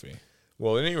apostrophe.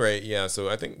 Well, at any rate, yeah, so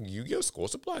I think Yu-Gi-Oh! School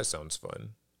Supplies sounds fun,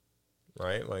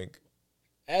 right? Like,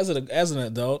 as an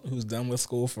adult who's done with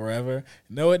school forever,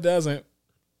 no, it doesn't.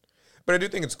 But I do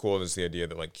think it's cool just the idea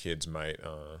that like kids might,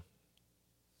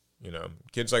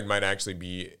 kids like might actually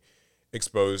be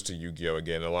exposed to Yu-Gi-Oh!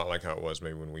 Again, a lot like how it was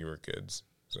maybe when we were kids.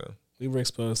 So we were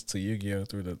exposed to Yu-Gi-Oh!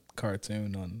 Through the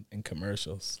cartoon in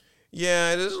commercials.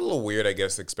 Yeah, it is a little weird, I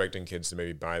guess, expecting kids to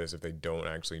maybe buy this if they don't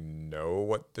actually know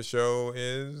what the show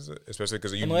is, especially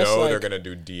because they're gonna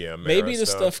do DM. Maybe the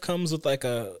stuff comes with like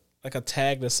a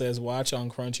tag that says "Watch on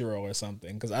Crunchyroll" or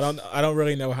something. Because I don't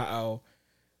really know how.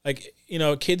 Like,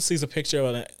 a kid sees a picture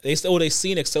of it. They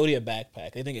see an Exodia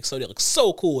backpack. They think Exodia looks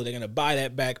so cool. They're gonna buy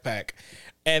that backpack,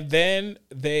 and then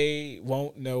they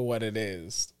won't know what it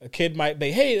is. A kid might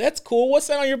be, "Hey, that's cool. What's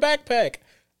that on your backpack?"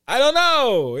 I don't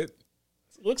know. It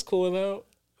looks cool though.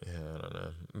 Yeah, I don't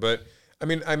know. But I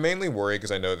mean, I mainly worry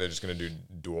because I know they're just gonna do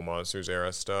Duel Monsters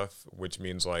era stuff, which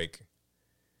means like,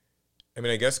 I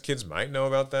mean, I guess kids might know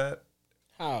about that.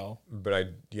 How? But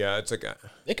it's like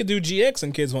they could do GX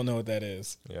and kids won't know what that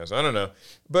is. Yeah, so I don't know.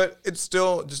 But it's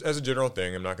still just as a general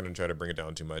thing. I'm not going to try to bring it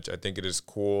down too much. I think it is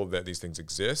cool that these things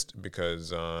exist because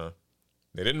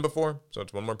they didn't before. So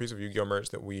it's one more piece of Yu-Gi-Oh! Merch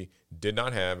that we did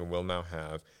not have and will now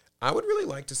have. I would really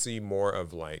like to see more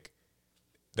of like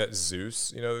that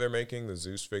Zeus, they're making the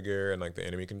Zeus figure and like the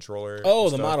enemy controller. Oh,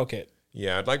 the model kit.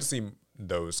 Yeah, I'd like to see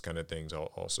those kind of things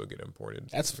also get imported.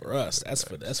 That's for us. That's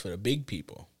for the big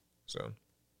people. So,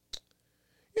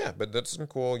 yeah, but that's some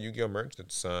cool Yu-Gi-Oh! Merch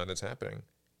that's happening.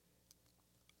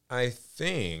 I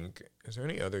think, is there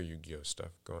any other Yu-Gi-Oh!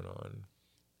 Stuff going on?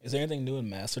 Is there anything new in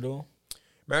Master Duel?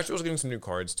 Master Duel's getting some new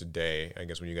cards today. I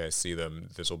guess when you guys see them,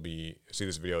 see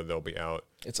this video, they'll be out.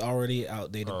 It's already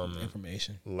outdated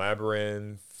information.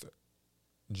 Labyrinth,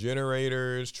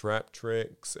 Generators, Trap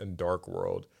Tricks, and Dark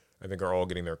World, I think, are all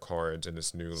getting their cards in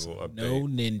this new little update. No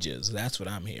ninjas. That's what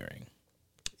I'm hearing.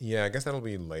 Yeah, I guess that'll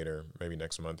be later, maybe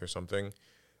next month or something.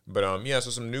 But so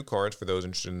some new cards for those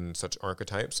interested in such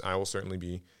archetypes. I will certainly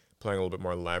be playing a little bit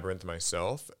more Labyrinth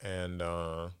myself, and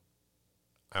I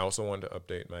also want to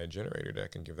update my Generator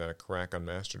deck and give that a crack on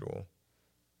Master Duel.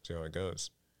 See how it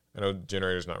goes. I know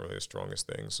Generator's not really the strongest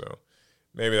thing, so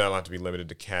maybe that'll have to be limited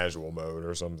to casual mode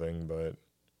or something, but...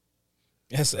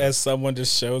 As someone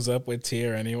just shows up with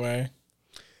tier anyway.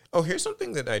 Oh, here's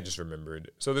something that I just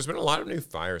remembered. So there's been a lot of new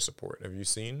fire support. Have you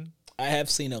seen? I have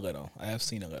seen a little.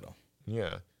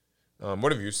 Yeah.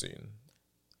 What have you seen?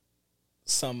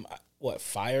 Some,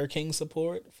 Fire King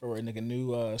support for like a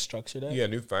new structure deck? Yeah,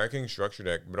 new Fire King structure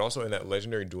deck, but also in that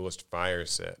Legendary Duelist Fire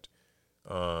set.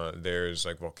 There's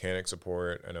like volcanic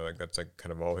support. I know like that's like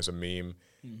kind of always a meme.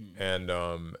 Mm-hmm.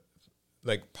 And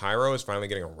like Pyro is finally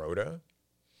getting a Rhoda.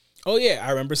 Oh, yeah. I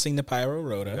remember seeing the Pyro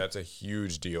Rhoda. That's a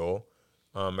huge deal.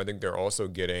 I think they're also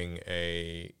getting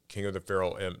a King of the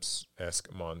Feral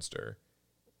Imps-esque monster.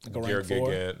 Like a rank 4?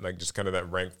 Gigant, like just kind of that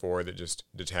rank 4 that just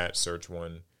detached search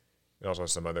 1. It also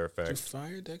has some other effects. Do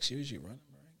fire decks usually run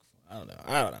rank 4? I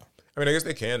don't know. I mean, I guess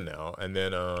they can now. And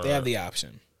then... they have the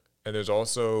option. And there's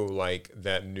also like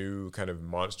that new kind of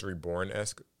Monster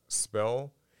Reborn-esque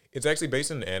spell. It's actually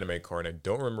based on an anime card. I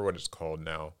don't remember what it's called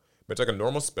now. But it's like a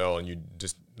normal spell, and you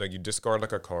discard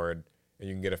like a card, and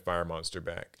you can get a fire monster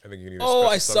back. I think you can either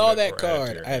I saw that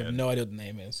card. I have no idea what the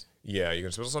name is. Yeah, you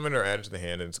can special summon it or add it to the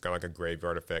hand, and it's got like a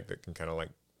graveyard effect that can kind of like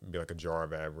be like a Jar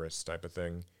of Avarice type of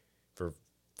thing for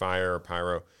fire or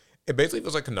pyro. It basically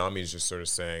feels like Konami is just sort of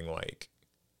saying like,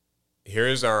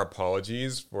 here's our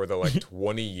apologies for the like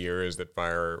 20 years that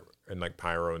fire and like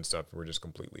pyro and stuff were just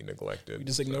completely neglected. We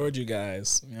just ignored you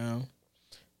guys,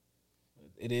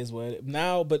 It is what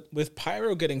now, but with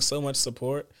pyro getting so much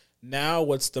support, now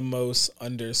what's the most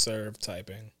underserved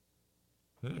typing?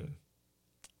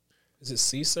 Is it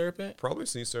Sea Serpent? Probably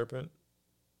Sea Serpent.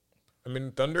 I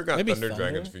mean, Thunder got Maybe Thunder Thunder?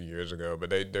 Dragons a few years ago,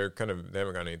 but they haven't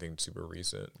got anything super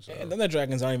recent. So. And Thunder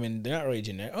Dragons they're not really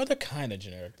generic. Oh, they're kind of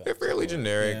generic. Though. They're fairly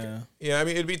generic. Yeah, I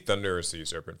mean, it'd be Thunder or Sea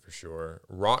Serpent for sure.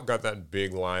 Rock got that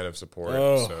big line of support,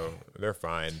 so they're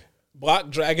fine. Block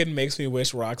Dragon makes me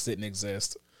wish Rocks didn't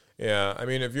exist. Yeah, I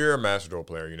mean, if you're a Master Duel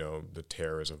player, you know the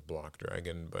terrors of Block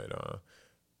Dragon, but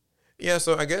yeah.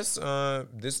 So I guess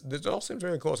this all seems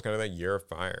very cool. It's kind of that Year of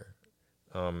Fire.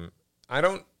 I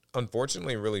don't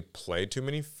unfortunately really play too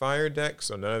many fire decks,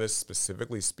 so none of this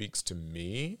specifically speaks to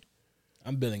me.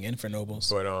 I'm building Infernobles,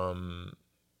 but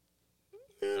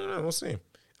yeah, we'll see.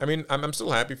 I mean, I'm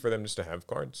still happy for them just to have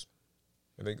cards.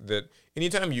 I think that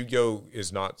anytime Yu-Gi-Oh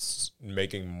is not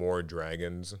making more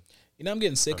dragons, you know, I'm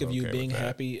getting sick of you being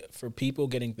happy for people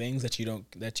getting things that you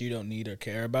don't need or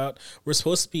care about. We're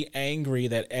supposed to be angry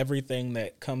that everything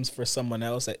that comes for someone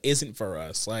else that isn't for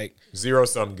us, like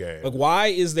zero-sum game. Like, why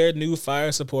is there new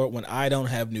fire support when I don't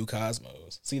have new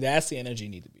Cosmos? See, that's the energy you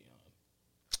need to be on.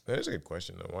 That is a good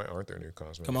question, though. Why aren't there new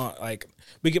Cosmos? Come on, like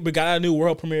we got a new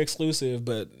world premiere exclusive,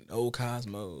 but no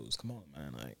Cosmos. Come on,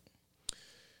 man. Like,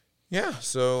 yeah.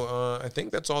 So I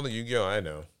think that's all the Yu-Gi-Oh I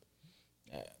know.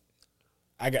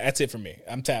 That's it for me.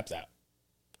 I'm tapped out.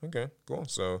 Okay, cool.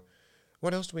 So,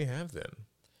 what else do we have then?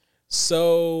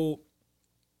 So,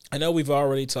 I know we've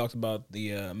already talked about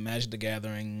the Magic the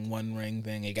Gathering One Ring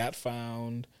thing. It got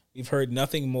found. We've heard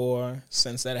nothing more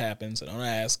since that happened. So don't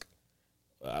ask.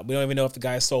 We don't even know if the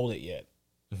guy sold it yet.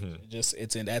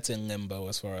 Mm-hmm. That's in limbo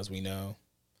as far as we know.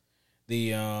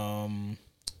 The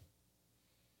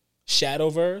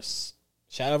Shadowverse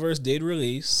did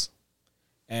release,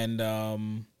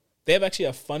 and they have actually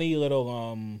a funny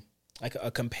little like a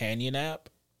companion app.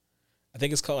 I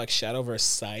think it's called like Shadowverse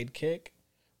Sidekick,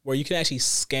 where you can actually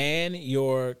scan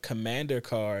your commander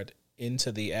card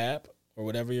into the app or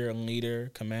whatever your leader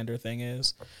commander thing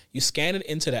is. You scan it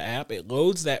into the app, it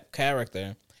loads that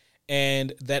character,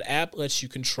 and that app lets you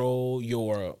control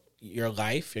your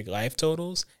life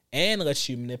totals, and lets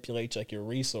you manipulate like your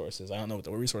resources. I don't know what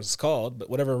the resource is called, but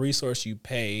whatever resource you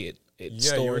pay, it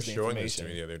stores the information. Yeah, you were showing this to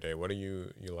me the other day. What do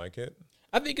you like it?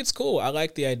 I think it's cool. I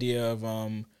like the idea of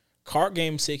card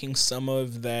games taking some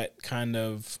of that kind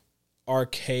of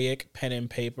archaic pen and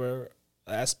paper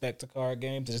aspect of card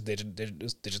games, just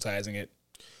digitizing it.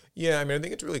 Yeah, I mean, I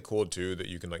think it's really cool too that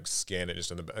you can like scan it just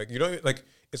on the back. You don't like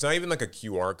it's not even like a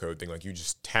QR code thing. Like you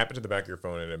just tap it to the back of your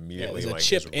phone and immediately there's a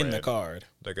chip in the card,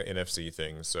 like an NFC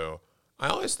thing. So I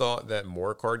always thought that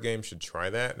more card games should try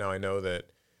that. Now I know that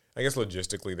I guess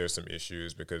logistically there's some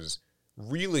issues because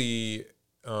really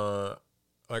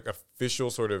like official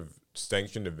sort of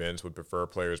sanctioned events would prefer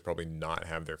players probably not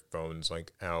have their phones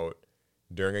like out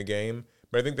during a game.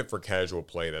 But I think that for casual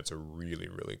play, that's a really,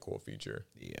 really cool feature.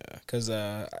 Yeah, because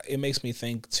it makes me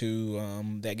think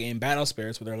to that game Battle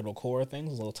Spirits with their little core things,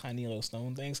 those little tiny little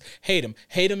stone things. Hate them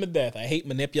to death. I hate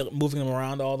moving them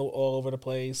around all over the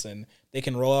place, and they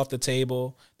can roll off the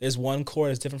table. There's one core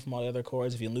that's different from all the other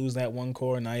cores. If you lose that one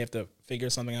core, now you have to figure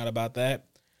something out about that.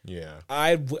 Yeah,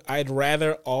 I'd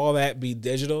rather all that be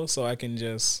digital so I can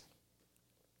just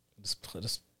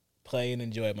play and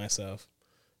enjoy myself.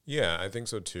 Yeah, I think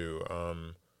so too.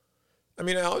 I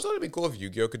mean, I always thought it'd be cool if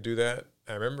Yu-Gi-Oh could do that.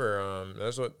 I remember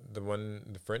that's what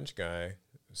the French guy,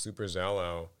 Super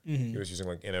Zalo, he was using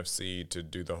like NFC to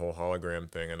do the whole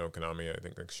hologram thing. I know Konami, I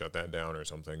think, like shut that down or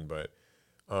something. But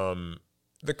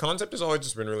the concept has always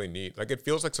just been really neat. Like it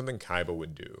feels like something Kaiba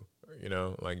would do. You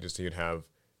know, like just you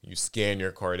scan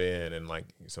your card in and like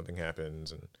something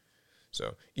happens, and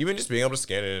so even just being able to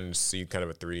scan it and see kind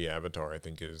of a 3D avatar, I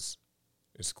think is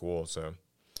cool. So.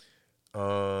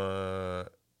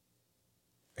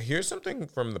 Here's something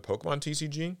from the Pokemon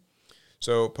TCG.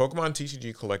 So, Pokemon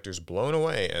TCG collectors blown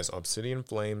away as Obsidian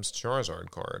Flames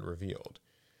Charizard card revealed.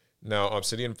 Now,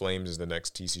 Obsidian Flames is the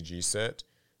next TCG set,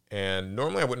 and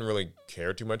normally I wouldn't really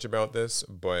care too much about this,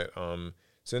 but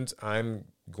since I'm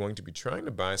going to be trying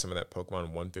to buy some of that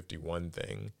Pokemon 151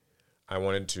 thing, I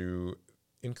wanted to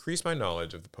increase my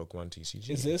knowledge of the Pokemon TCG.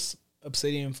 Is this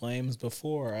Obsidian Flames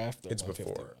before or after? It's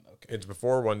before. Okay. It's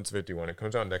before 151. It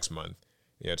comes out next month.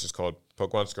 Yeah, it's just called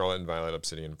Pokemon Scarlet and Violet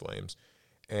Obsidian Flames.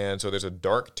 And so there's a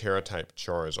dark Terra type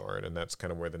Charizard, and that's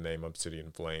kind of where the name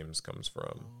Obsidian Flames comes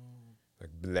from. Like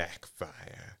black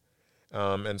fire.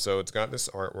 And so it's got this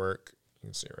artwork. You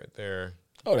can see it right there.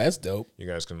 Oh, that's dope. You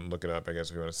guys can look it up, I guess,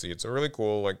 if you want to see it. It's a really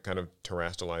cool, like, kind of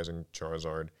terastallizing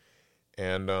Charizard.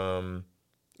 And,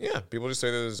 yeah, people just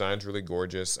say the design's really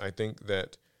gorgeous. I think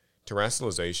that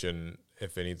terastallization,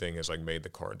 if anything, has, like, made the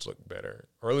cards look better.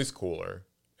 Or at least cooler.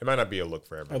 It might not be a look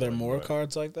for everyone. Are there more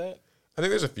cards like that? I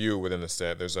think there's a few within the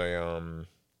set. There's a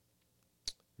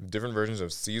different versions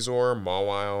of Caesar,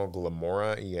 Mawile,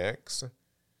 Glamora EX,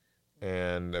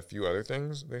 and a few other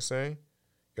things, they say.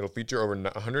 It'll feature over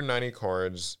 190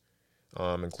 cards,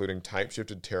 including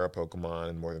type-shifted Terra Pokemon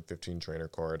and more than 15 trainer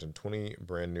cards and 20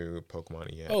 brand new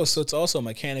Pokemon EX. Oh, so it's also a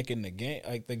mechanic in the game,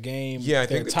 like the game. Yeah, I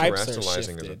think the types are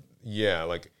terrestrializing shifted. yeah,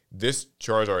 like this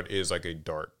Charizard is like a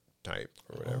dark type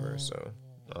or whatever. So,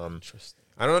 Interesting.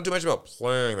 I don't know too much about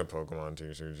playing the Pokemon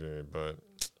TCG, but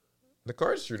the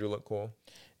cards sure do look cool.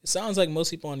 It sounds like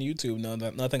most people on YouTube know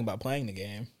nothing about playing the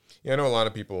game. Yeah, I know a lot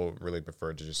of people really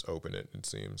prefer to just open it, it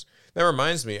seems. That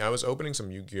reminds me, I was opening some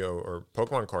Yu-Gi-Oh! Or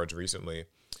Pokemon cards recently.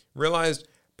 Realized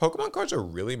Pokemon cards are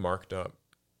really marked up.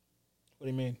 What do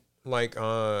you mean? Like,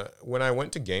 when I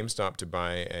went to GameStop to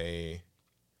buy an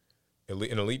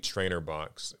Elite Trainer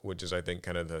box, which is, I think,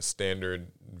 kind of the standard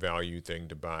value thing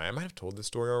to buy. I might have told this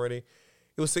story already.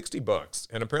 It was $60.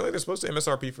 And apparently they're supposed to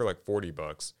MSRP for like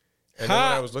 $40. And then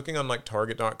when I was looking on like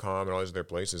Target.com and all these other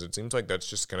places, it seems like that's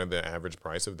just kind of the average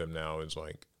price of them now is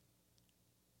like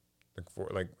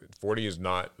 40 is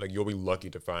not, like you'll be lucky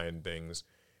to find things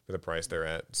for the price they're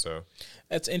at. So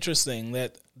that's interesting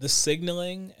that the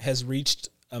signaling has reached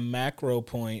a macro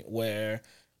point where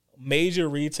major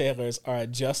retailers are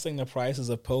adjusting the prices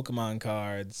of Pokemon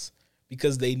cards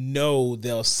because they know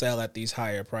they'll sell at these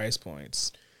higher price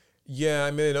points. Yeah,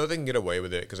 I mean, I know they can get away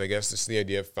with it because I guess it's the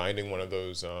idea of finding one of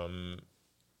those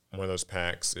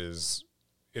packs it's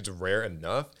rare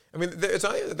enough. I mean, it's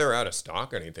not that they're out of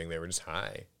stock or anything; they were just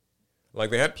high. Like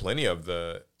they had plenty of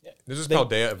the. This is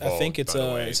Paldea evolved. I think it's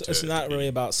not really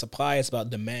about supply; it's about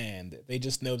demand. They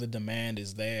just know the demand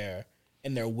is there,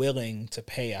 and they're willing to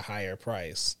pay a higher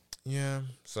price. Yeah,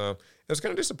 so it's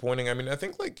kind of disappointing. I mean, I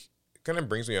think like it kind of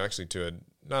brings me actually to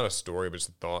not a story, but just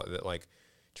a thought that like.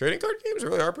 Trading card games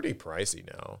really are pretty pricey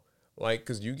now. Like,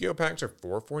 because Yu-Gi-Oh! Packs are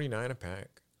 $4.49 a pack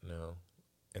now.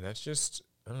 And that's just,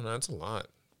 I don't know, that's a lot.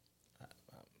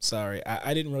 Sorry,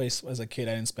 I didn't really, as a kid,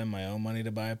 I didn't spend my own money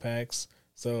to buy packs.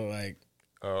 So, like.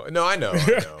 Oh, no, I know.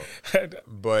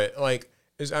 But, like,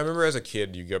 I remember as a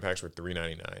kid, Yu-Gi-Oh! Packs were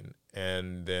 $3.99.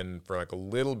 And then for, like, a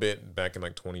little bit back in,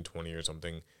 like, 2020 or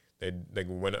something, they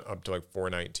went up to, like,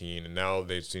 $4.19. And now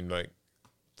they seem like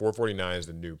 $4.49 is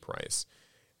the new price.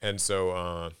 And so,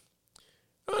 I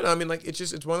don't know. I mean, like,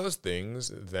 it's one of those things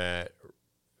that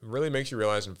really makes you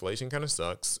realize inflation kind of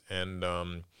sucks. And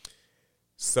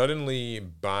suddenly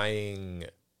buying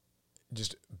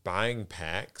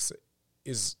packs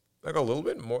is like a little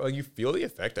bit more, like you feel the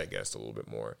effect, I guess, a little bit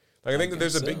more. Like I think that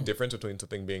there's a big difference between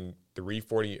something being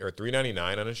 $3.40 or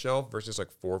 $3.99 on a shelf versus like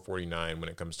 $4.49 when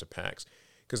it comes to packs.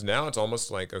 Because now it's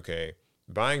almost like, okay,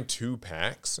 buying 2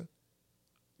 packs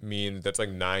means that's like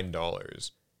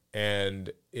 $9.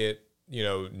 And it,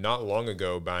 not long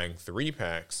ago, buying 3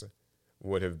 packs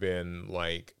would have been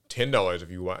like $10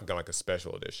 if you got like a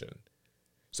special edition.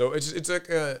 So it's like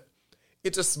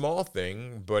it's a small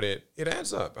thing, but it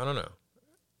adds up. I don't know.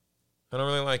 I don't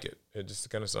really like it. It just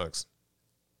kind of sucks.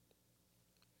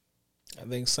 I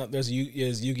think there's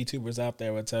Yu-Gi tubers out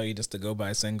there would tell you just to go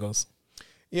buy singles.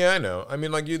 Yeah, I know. I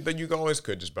mean, like you always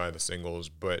could just buy the singles,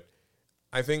 but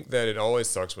I think that it always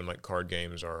sucks when like card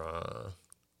games are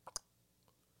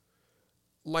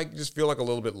like just feel like a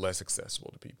little bit less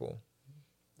accessible to people.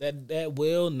 That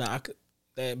will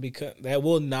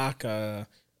knock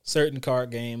certain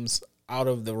card games out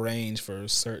of the range for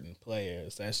certain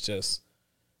players. That's just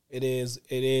it is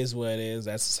what it is.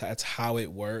 That's how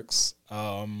it works.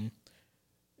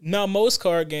 Now most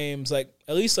card games, like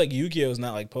at least like Yu-Gi-Oh! Is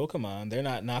not like Pokemon. They're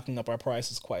not knocking up our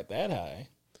prices quite that high.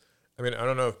 I mean, I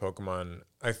don't know if Pokemon.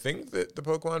 I think that the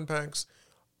Pokemon packs.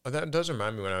 That does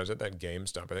remind me when I was at that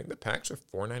GameStop. I think the packs are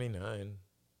 $4.99.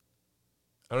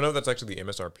 I don't know if that's actually the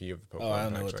MSRP of the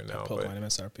Pokemon packs right now. Pokemon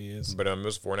MSRP is. But it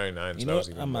was $4.99. You know what?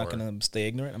 I'm not going to stay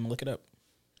ignorant. I'm going to look it up.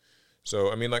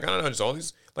 So, I mean, like, I don't know. Just all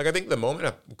these. Like, I think the moment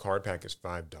a card pack is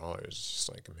 $5, it's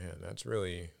just like, man, that's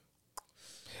really.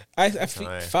 I think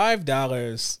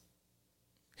 $5.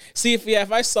 See,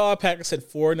 if I saw a pack that said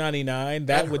 $4.99,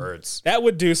 that would hurts. That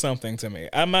would do something to me.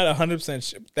 I'm not 100%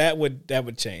 sure. That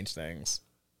would change things.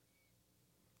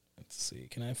 Let's see.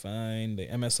 Can I find the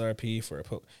MSRP for a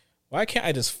Pokemon? Why can't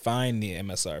I just find the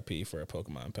MSRP for a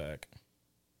Pokemon pack?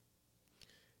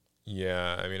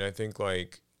 Yeah, I mean, I think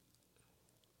like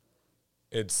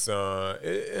it's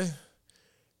it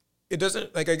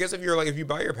doesn't, like, I guess if you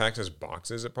buy your packs as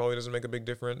boxes, it probably doesn't make a big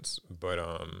difference. But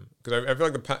because I feel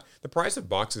like the price of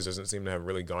boxes doesn't seem to have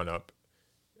really gone up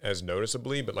as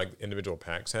noticeably, but like individual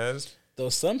packs has. Though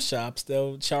some shops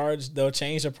they'll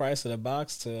change the price of the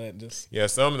box to just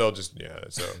some they'll just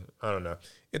So I don't know.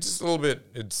 It's just a little bit.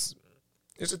 It's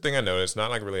It's a thing I noticed. It's not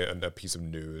like really a piece of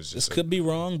news. This could be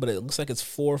wrong, but it looks like it's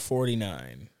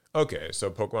 $4.49. Okay,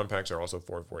 so Pokemon packs are also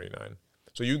 $4.49.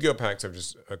 So Yu-Gi-Oh packs have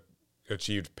just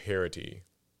achieved parity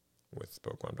with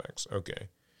Pokemon packs. Okay,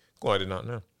 cool. I did not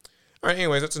know. All right.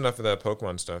 Anyways, that's enough of that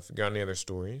Pokemon stuff. Got any other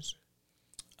stories?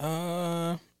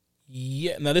 Yeah.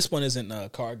 No, this one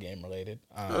isn't card game related.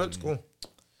 Oh, that's cool.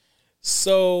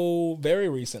 So very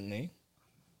recently,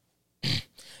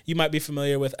 you might be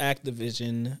familiar with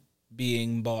Activision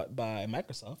being bought by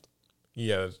Microsoft.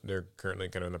 Yeah, they're currently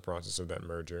kind of in the process of that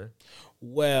merger.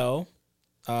 Well,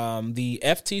 the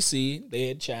FTC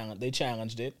they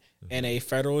challenged it, and a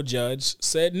federal judge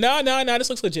said, "No, this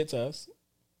looks legit to us."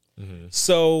 Mm-hmm.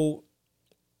 So,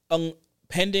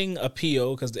 pending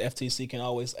appeal, because the FTC can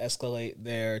always escalate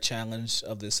their challenge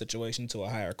of this situation to a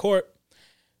higher court.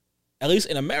 At least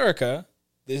in America,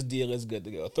 this deal is good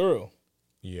to go through.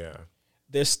 Yeah,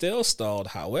 they're still stalled,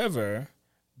 however,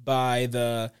 by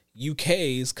the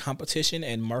UK's Competition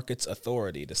and Markets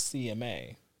Authority, the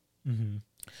CMA. Mm-hmm.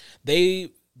 They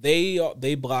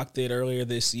blocked it earlier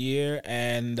this year,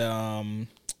 and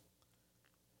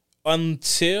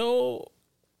until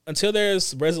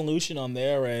there's resolution on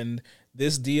their end,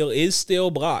 this deal is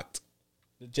still blocked.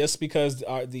 Just because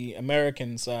the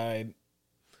American side,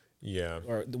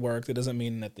 worked, it doesn't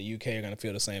mean that the UK are going to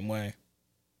feel the same way.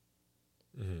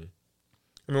 Mm-hmm.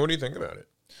 I mean, what do you think about it?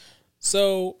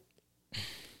 So,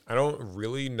 I don't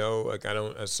really know. Like,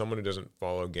 as someone who doesn't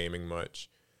follow gaming much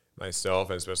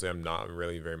myself, and especially I'm not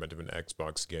really very much of an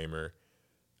Xbox gamer,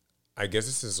 I guess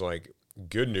this is like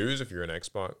good news if you're an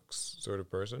Xbox sort of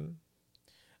person.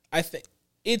 I think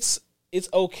it's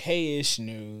okay-ish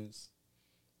news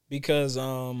because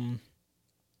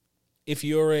if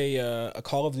you're a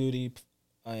Call of Duty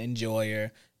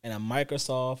enjoyer and a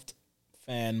Microsoft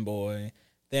fanboy,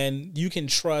 then you can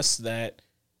trust that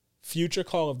future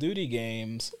Call of Duty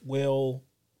games will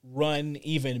run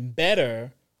even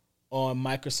better on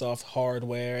Microsoft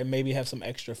hardware and maybe have some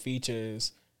extra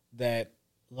features that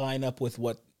line up with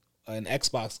what an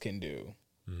Xbox can do.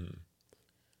 Mm-hmm.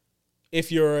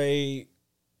 If you're like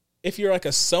a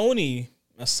Sony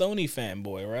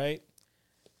fanboy, right?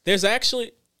 There's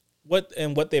actually what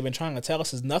they've been trying to tell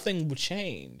us is nothing will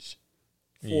change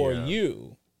for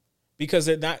you, because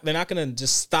they're not going to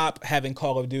just stop having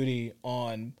Call of Duty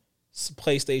on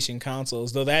PlayStation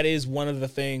consoles, though that is one of the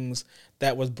things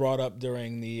that was brought up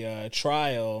during the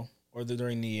trial or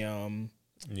during their I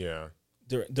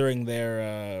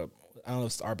don't know if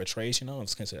it's arbitration, I don't know if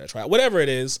it's considered a trial, whatever it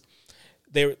is.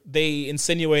 They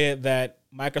insinuated that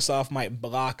Microsoft might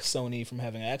block Sony from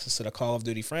having access to the Call of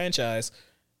Duty franchise,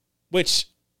 which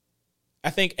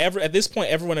I think at this point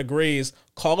everyone agrees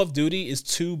Call of Duty is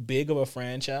too big of a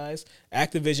franchise.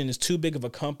 Activision is too big of a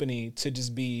company to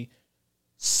just be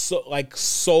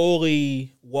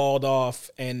solely walled off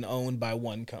and owned by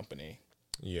one company.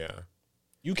 Yeah,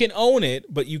 you can own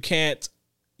it, but you can't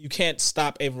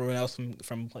stop everyone else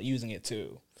from using it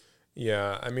too.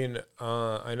 Yeah, I mean,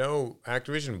 I know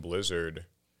Activision Blizzard,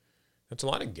 that's a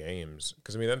lot of games.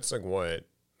 Because, I mean, that's like what?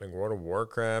 Like World of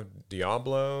Warcraft,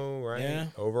 Diablo, right? Yeah.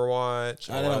 Overwatch,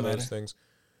 a lot of those things.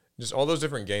 Just all those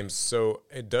different games. So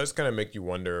it does kind of make you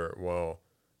wonder, well,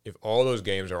 if all those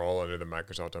games are all under the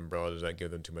Microsoft umbrella, does that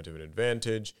give them too much of an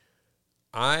advantage?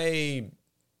 I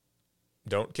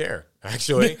don't care,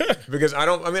 actually, because I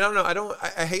don't know.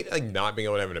 I hate like not being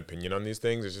able to have an opinion on these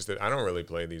things. It's just that I don't really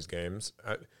play these games.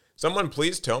 Someone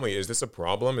please tell me, is this a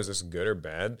problem? Is this good or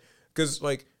bad? Because,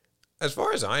 like, as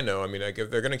far as I know, I mean, like,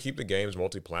 if they're going to keep the games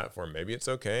multi-platform, maybe it's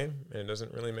okay, and it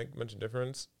doesn't really make much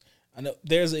difference. I know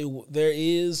there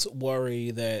is worry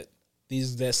that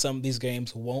some of these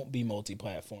games won't be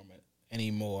multi-platform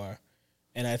anymore,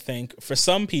 and I think for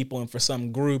some people and for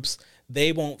some groups,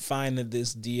 they won't find that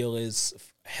this deal is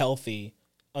healthy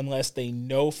unless they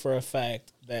know for a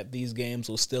fact that these games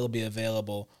will still be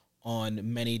available on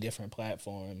many different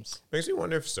platforms. Makes me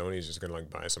wonder if Sony's just gonna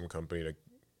like buy some company to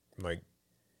like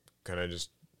kind of just,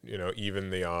 you know,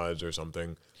 even the odds or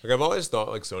something. Like I've always thought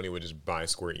like Sony would just buy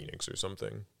Square Enix or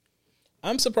something.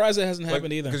 I'm surprised it hasn't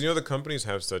happened either. Because, you know, the companies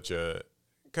have such a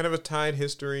kind of a tied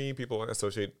history. People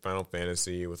associate Final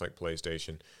Fantasy with like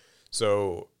PlayStation.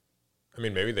 So, I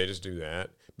mean, maybe they just do that.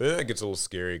 But then that gets a little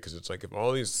scary because it's like if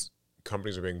all these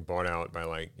companies are being bought out by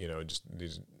like, you know, just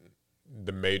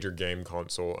the major game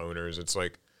console owners, it's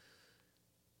like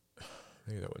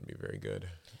maybe that wouldn't be very good.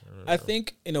 I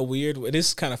think in a weird way, this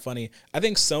is kind of funny. I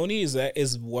think Sony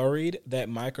is worried that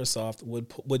Microsoft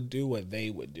would do what they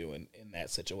would do in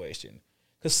that situation.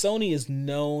 Because Sony is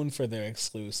known for their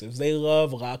exclusives. They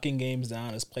love locking games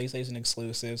down as PlayStation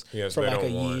exclusives for like a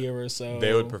year or so.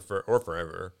 They would prefer, or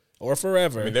forever. or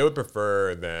forever. I mean, they would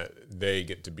prefer that they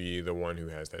get to be the one who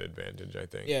has that advantage, I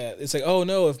think. Yeah, it's like, oh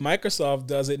no, if Microsoft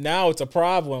does it now, it's a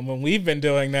problem when we've been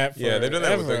doing that forever. Yeah, they've done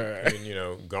that with, like, I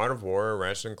mean, God of War,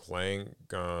 Ratchet and Clank,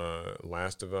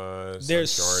 Last of Us,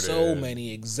 There's Uncharted. so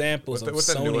many examples of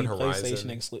Sony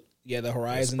PlayStation the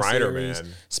Horizon series.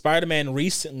 Spider-Man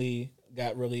recently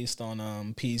got released on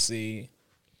PC.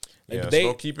 Yeah, so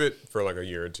they'll keep it for like a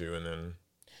year or two, and then.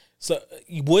 So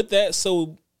would that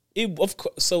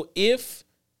if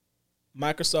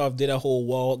Microsoft did a whole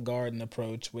walled garden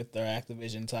approach with their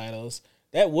Activision titles,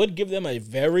 that would give them a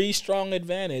very strong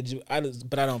advantage.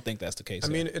 But I don't think that's the case. I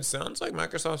mean, it sounds like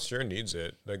Microsoft sure needs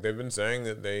it. Like they've been saying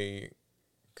that they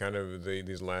kind of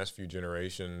these last few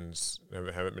generations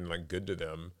haven't been like good to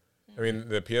them. I mean,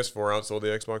 the PS4 outsold the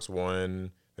Xbox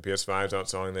One. The PS5's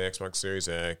outselling the Xbox Series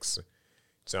X.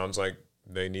 Sounds like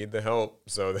they need the help.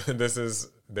 So this is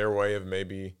their way of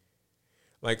maybe.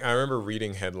 Like, I remember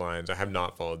reading headlines. I have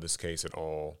not followed this case at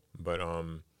all, but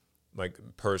like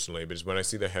personally, but just when I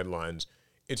see the headlines,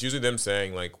 it's usually them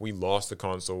saying like, we lost the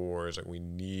console wars, like we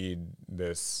need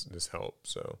this help.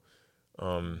 So,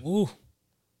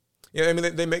 yeah, I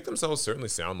mean, they make themselves certainly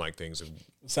sound like things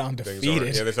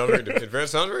defeated. Yeah, they sound it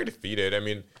sounds very defeated. I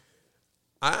mean,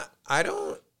 I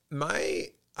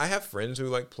have friends who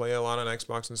like play a lot on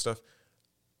Xbox and stuff.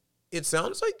 It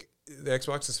sounds like the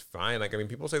Xbox is fine. Like, I mean,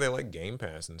 people say they like Game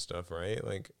Pass and stuff, right?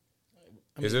 Like,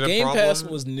 is it a Game problem? Pass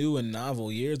was new and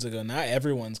novel years ago. Not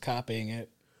everyone's copying it.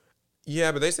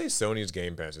 Yeah, but they say Sony's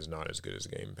Game Pass is not as good as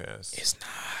Game Pass. It's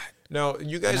not. No,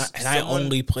 you guys. I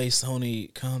only play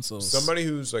Sony consoles. Somebody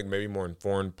who's like maybe more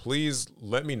informed, please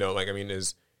let me know. Like, I mean,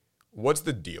 what's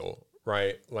the deal,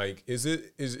 right? Like, is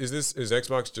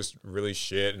Xbox just really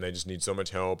shit and they just need so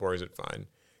much help, or is it fine?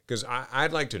 Because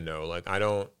I'd like to know. Like, I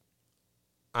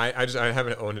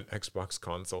haven't owned an Xbox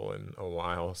console in a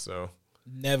while, so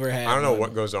never had. I don't know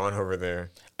what goes on over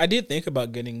there. I did think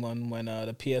about getting one when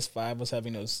the PS5 was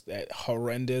having that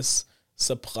horrendous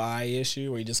supply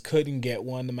issue where you just couldn't get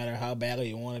one no matter how badly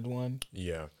you wanted one.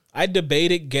 Yeah, I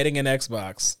debated getting an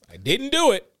Xbox. I didn't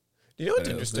do it. You know what's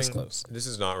interesting? This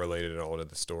is not related at all to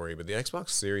the story, but the Xbox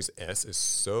Series S is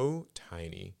so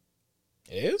tiny.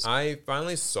 It is? I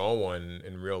finally saw one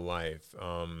in real life.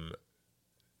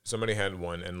 Somebody had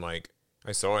one, and like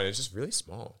I saw it, and it's just really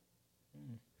small.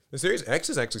 The Series X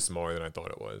is actually smaller than I thought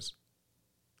it was.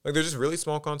 Like, they're just really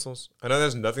small consoles. I know that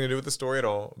has nothing to do with the story at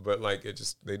all, but like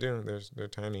they do. They're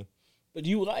tiny. But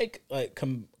you like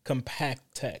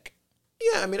compact tech.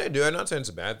 Yeah, I mean, I do. I'm not saying it's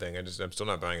a bad thing. I'm still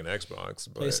not buying an Xbox.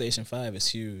 But PlayStation 5 is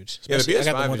huge. Especially, yeah, the PS5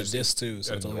 I got the one of disc too,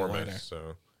 so it's only wider.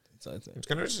 So it's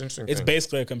kind of just interesting. It's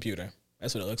basically a computer.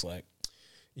 That's what it looks like.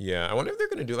 Yeah, I wonder if they're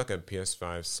going to do like a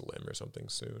PS5 Slim or something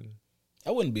soon.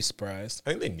 I wouldn't be surprised. I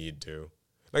think they need to.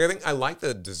 Like, I like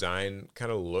the design kind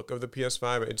of look of the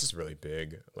PS5, but it's just really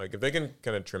big. Like, if they can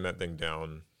kind of trim that thing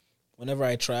down. Whenever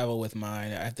I travel with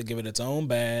mine, I have to give it its own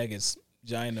bag. It's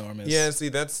ginormous. Yeah, see,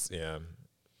 yeah.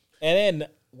 And then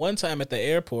one time at the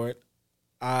airport,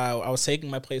 I was taking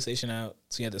my PlayStation out,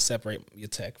 so you had to separate your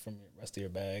tech from the rest of your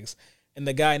bags. And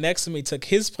the guy next to me took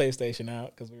his PlayStation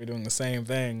out because we were doing the same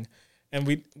thing. And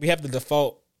we have the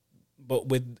default. But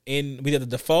we did the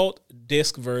default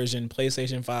disc version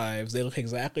PlayStation 5s. They look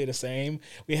exactly the same.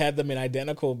 We had them in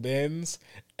identical bins.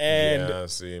 And yeah,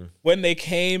 see. When they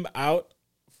came out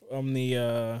from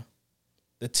the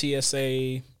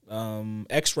TSA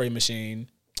X-ray machine,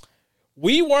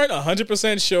 we weren't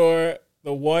 100% sure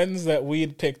the ones that we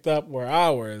had picked up were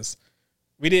ours.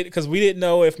 We didn't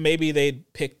know if maybe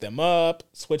they'd picked them up,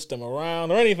 switched them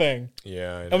around, or anything.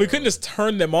 Yeah, I know. And we couldn't just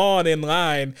turn them on in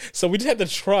line, so we just had to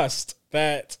trust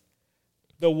that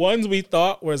the ones we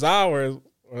thought was ours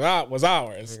was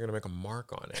ours. You're gonna make a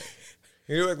mark on it.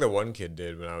 You know, like the one kid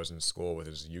did when I was in school with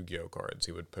his Yu-Gi-Oh cards.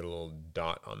 He would put a little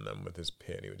dot on them with his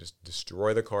pin. He would just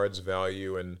destroy the card's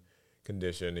value and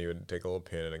condition. He would take a little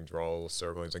pin and draw a little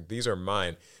circle. He's like, "These are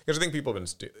mine." Because I think people have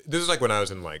been. This is like when I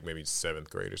was in like maybe 7th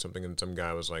grade or something, and some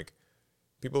guy was like,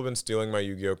 "People have been stealing my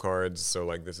Yu-Gi-Oh cards, so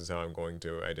like this is how I'm going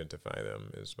to identify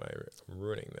them is by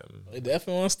ruining them." They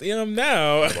definitely want to steal them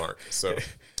now. Mark. So,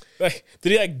 like,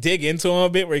 did he like dig into them a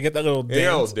bit where you get that little dent?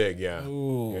 Yeah, a little dig. Yeah.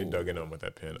 Ooh. Yeah, he dug in them with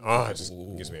that pin. Oh, it just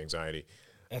gives me anxiety.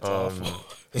 That's awful.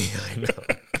 Yeah, I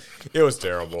know. It was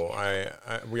terrible.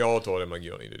 We all told him like you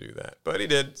don't need to do that, but he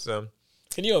did. So.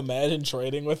 Can you imagine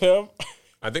trading with him?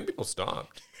 I think people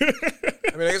stopped. I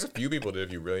mean, I guess a few people did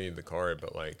if you really need the card,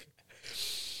 but like,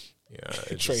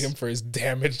 yeah. Trade him for his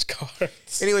damaged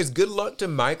cards. Anyways, good luck to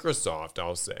Microsoft,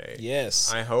 I'll say.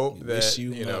 Yes. I hope that,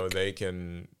 you know, they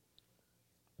can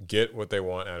get what they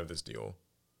want out of this deal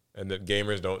and that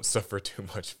gamers don't suffer too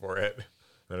much for it.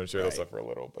 And I'm sure they'll suffer a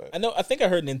little, but I think I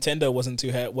heard Nintendo wasn't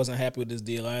happy with this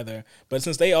deal either. But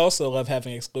since they also love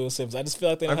having exclusives, I just feel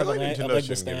like they don't have a leg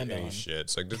to stand on. Shit.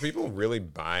 It's like, do people really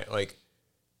buy like?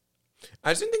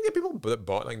 I just didn't think that people that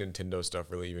bought like Nintendo stuff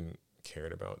really even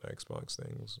cared about Xbox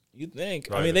things. You'd think.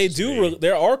 Probably I mean, they do.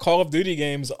 There are Call of Duty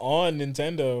games on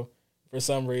Nintendo for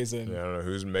some reason. Yeah, I don't know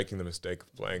who's making the mistake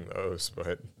of playing those,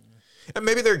 but and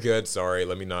maybe they're good. Sorry,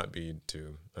 let me not be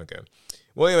too okay.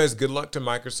 Well, anyways, good luck to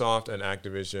Microsoft and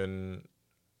Activision,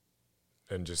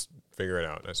 and just figure it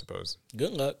out, I suppose.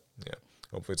 Good luck. Yeah,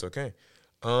 hopefully it's okay.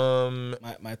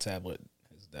 My tablet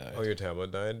has died. Oh, your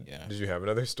tablet died? Yeah. Did you have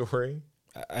another story?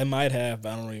 I might have,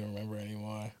 but I don't even remember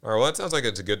anymore. All right, well, that sounds like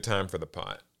it's a good time for the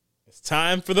pot. It's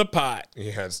time for the pot.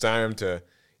 Yeah, it's time to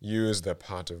use the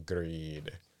pot of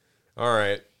greed. All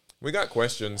right. We got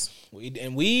questions.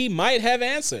 We might have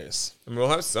answers. I mean, we'll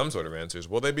have some sort of answers.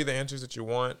 Will they be the answers that you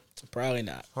want? Probably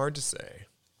not. Hard to say.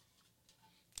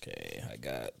 Okay, I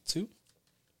got 2.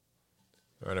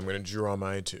 All right, I'm going to draw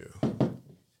my 2.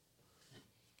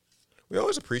 We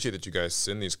always appreciate that you guys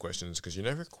send these questions because you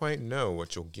never quite know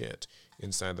what you'll get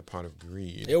inside the pot of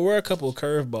greed. There were a couple of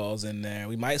curveballs in there.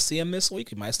 We might see them this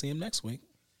week. We might see them next week.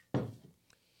 All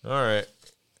right.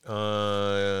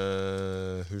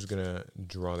 Who's going to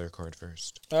draw their card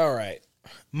first? All right.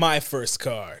 My first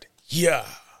card. Yeah.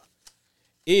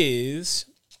 Is,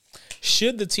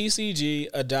 should the TCG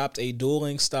adopt a Duel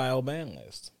Links style ban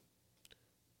list?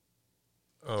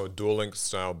 Oh, Duel Links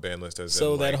style ban list as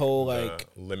so in that whole like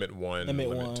limit 1,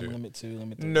 limit 2. limit 2,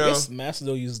 limit 3. No. Yes, Master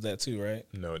Duel uses that too, right?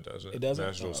 No, it doesn't. It doesn't?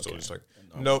 Master Duel's still okay. just like,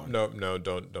 nope, no,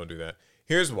 don't do that.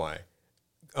 Here's why.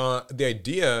 The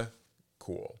idea,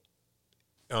 cool.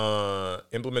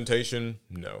 Implementation,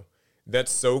 no. That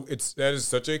is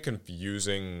such a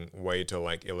confusing way to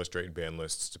like illustrate ban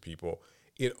lists to people.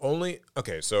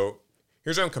 So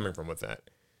here's where I'm coming from with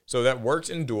that. So that works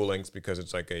in Duel Links because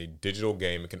it's like a digital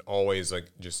game. It can always like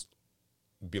just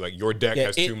be like your deck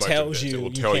has too much of this. It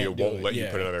will tell you, it won't let you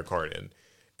put another card in.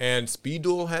 And Speed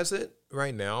Duel has it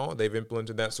right now. They've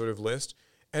implemented that sort of list.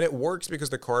 And it works because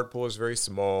the card pool is very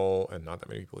small and not that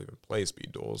many people even play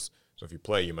Speed Duels. So if you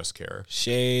play, you must care.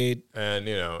 Shade. And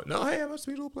hey, I'm a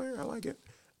Speed Duel player. I like it.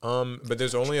 But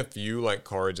there's only a few like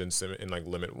cards in like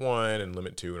limit 1 and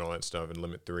limit 2 and all that stuff and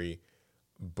limit 3.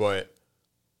 But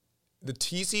the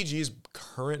TCG's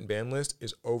current ban list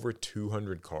is over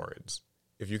 200 cards,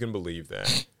 if you can believe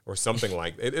that, or something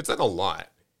like that. It's like a lot.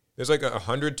 There's like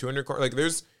 100, 200 cards. Like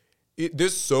there's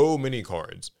so many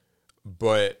cards,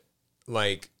 but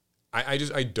like I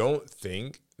don't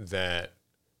think that.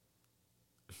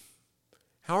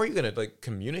 How are you gonna like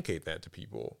communicate that to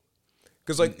people?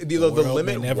 Because like the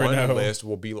limit 1 list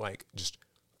will be like just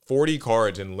 40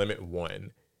 cards in limit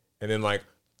 1, and then like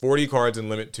 40 cards in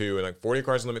limit 2 and like 40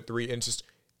 cards in limit 3, and just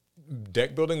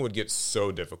deck building would get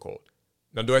so difficult.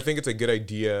 Now, do I think it's a good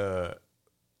idea,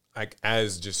 like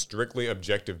as just strictly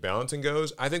objective balancing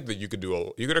goes? I think that you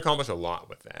could accomplish a lot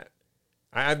with that.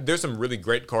 There's some really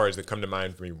great cards that come to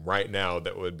mind for me right now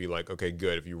that would be like, okay,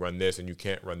 good, if you run this and you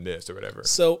can't run this or whatever.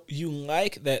 So you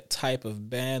like that type of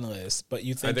ban list, but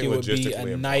you think it would be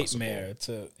a nightmare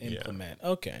to implement. Yeah.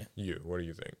 Okay. What do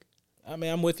you think? I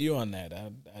mean, I'm with you on that.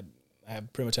 I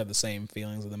pretty much have the same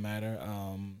feelings of the matter.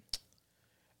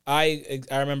 I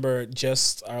remember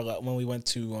just when we went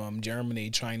to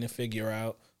Germany trying to figure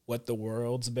out what the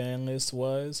world's ban list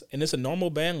was, and it's a normal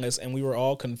ban list, and we were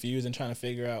all confused and trying to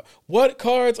figure out what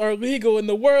cards are legal in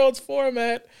the world's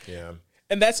format. Yeah,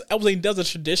 and that's does a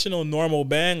traditional normal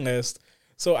ban list.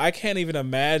 So I can't even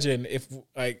imagine if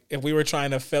we were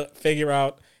trying to figure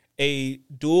out a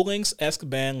Duel Links-esque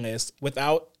ban list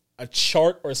without a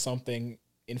chart or something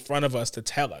in front of us to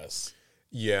tell us.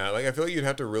 Yeah, like I feel like you'd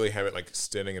have to really have it like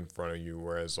standing in front of you,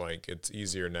 whereas like it's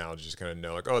easier now to just kind of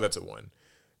know like, oh, that's a 1.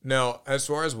 Now, as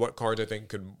far as what cards I think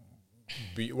could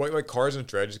be, what like cards and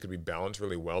strategies could be balanced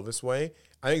really well this way,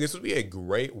 I think this would be a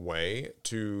great way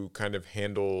to kind of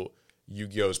handle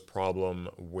Yu-Gi-Oh's problem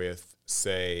with,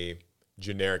 say,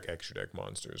 generic extra deck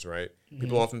monsters, right? Mm-hmm.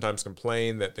 People oftentimes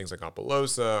complain that things like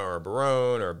Apollosa or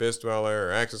Barone or Abyss Dweller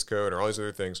or Access Code or all these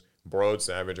other things, Borrowed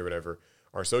Savage or whatever,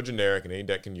 are so generic and any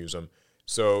deck can use them.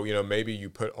 So, maybe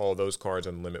you put all those cards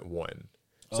on limit 1.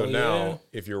 So now,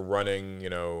 if you're running,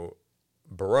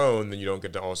 Barone, then you don't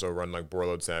get to also run like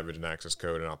Borrowed Savage and Access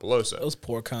Code and Apollosa. Those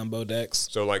poor combo decks.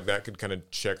 So like that could kind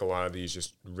of check a lot of these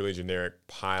just really generic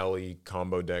pile-y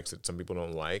combo decks that some people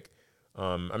don't like.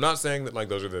 I'm not saying that like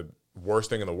those are the worst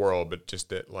thing in the world, but just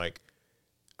that like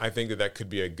I think that could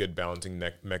be a good balancing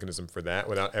mechanism for that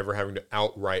without ever having to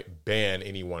outright ban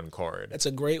any one card. That's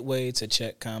a great way to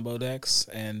check combo decks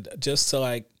and just to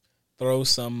like throw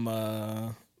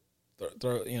some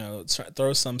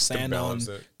throw some sand on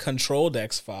control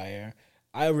decks fire.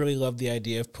 I really love the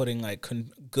idea of putting like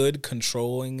good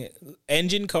controlling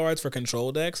engine cards for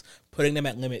control decks, putting them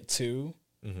at limit 2,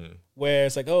 where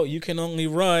it's like, oh, you can only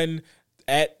run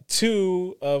at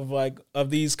 2 of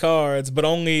these cards, but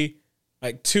only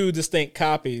like 2 distinct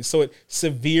copies. So it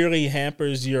severely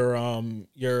hampers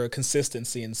your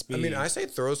consistency and speed. I mean, I say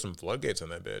throw some floodgates on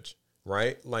that bitch.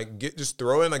 Right? Like, just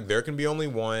throw in, like, there can be only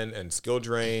one, and skill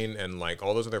drain, and, like,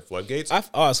 all those other floodgates. I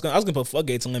was gonna put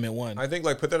floodgates on limit 1. I think,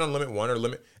 like, put that on limit 1 or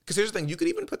limit... Because here's the thing, you could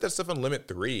even put that stuff on limit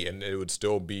 3, and it would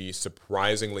still be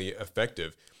surprisingly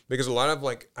effective. Because a lot of,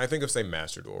 like, I think of, say,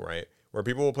 Master Duel, right? Where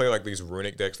people will play, like, these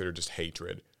runic decks that are just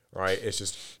hatred, right? It's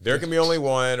just, there can be only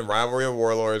one, Rivalry of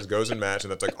Warlords goes in match,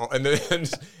 and that's like... And then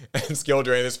and skill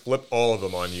drain, just flip all of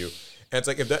them on you. And it's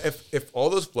like, if all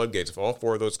those floodgates, if all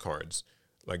 4 of those cards...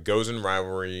 like goes in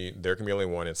rivalry, there can be only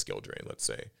one in skill drain, let's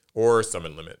say, or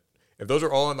summon limit. If those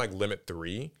are all in like limit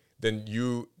 3, then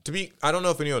I don't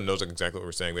know if anyone knows like exactly what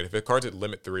we're saying, but if a card's at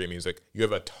limit 3, it means like you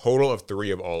have a total of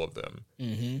 3 of all of them.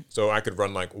 Mm-hmm. So I could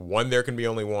run like 1, there can be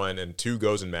only one, and 2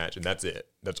 goes in match, and that's it.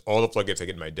 That's all the floodgates I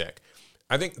get in my deck.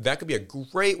 I think that could be a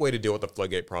great way to deal with the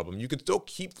floodgate problem. You could still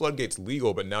keep floodgates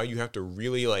legal, but now you have to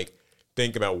really like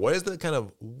think about what is the kind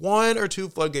of 1 or 2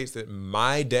 floodgates that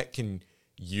my deck can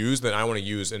use that I want to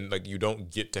use, and like you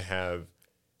don't get to have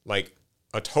like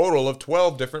a total of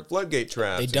 12 different floodgate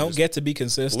traps. They don't get to be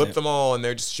consistent. Flip them all, and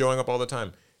they're just showing up all the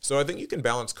time. So I think you can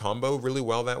balance combo really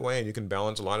well that way, and you can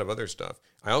balance a lot of other stuff.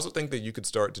 I also think that you could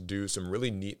start to do some really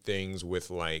neat things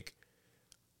with like,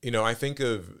 I think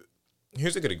of,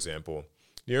 here's a good example.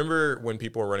 Do you remember when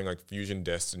people were running like Fusion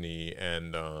Destiny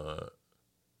and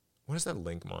what is that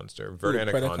Link monster? Vert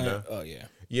Anaconda. Oh yeah.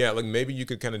 Yeah, like maybe you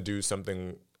could kind of do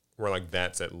something where like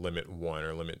that's at limit 1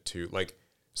 or limit 2. Like,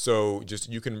 so just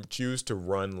you can choose to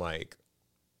run like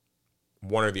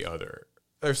one or the other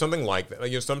or something like that.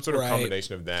 Like, some sort of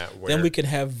combination of that. Where then we could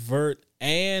have Vert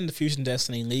and Fusion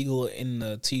Destiny legal in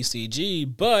the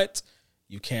TCG, but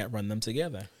you can't run them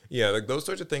together. Yeah, like those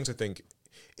sorts of things. I think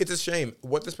it's a shame.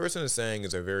 What this person is saying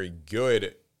is it's a very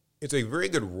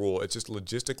good rule. It's just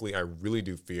logistically, I really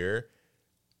do fear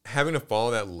having to follow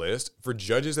that list. For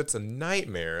judges, that's a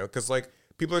nightmare because like,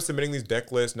 people are submitting these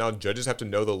deck lists. Now judges have to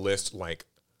know the list like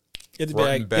you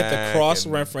have to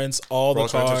cross-reference all the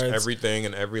cards. Everything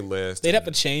in every list. They'd have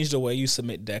to change the way you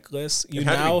submit deck lists. You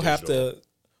now have to...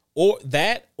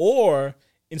 Or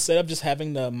instead of just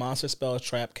having the monster spell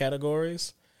trap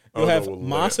categories, you'll have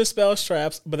monster spell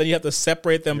traps, but then you have to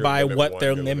separate them by what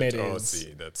their limit is. Oh,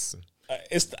 see, that's...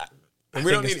 And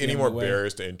we don't need any more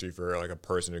barriers to entry for like a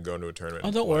person to go into a tournament.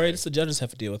 Oh, don't worry. It's the judges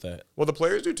have to deal with that. Well, the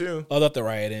players do too. Oh, that's the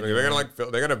right end.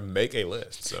 They're gonna make a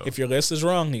list. So if your list is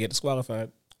wrong, you get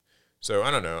disqualified. So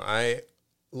I don't know. I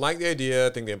like the idea. I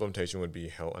think the implementation would be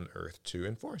hell on earth to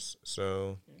enforce.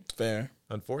 So fair.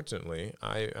 Unfortunately,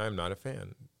 I'm not a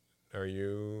fan. Are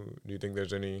you? Do you think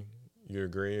there's any? You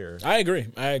agree or? I agree.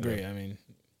 Yeah. I mean,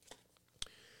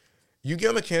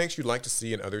 Yu-Gi-Oh mechanics you'd like to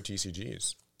see in other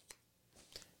TCGs.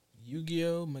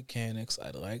 Yu-Gi-Oh mechanics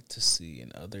I'd like to see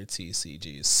in other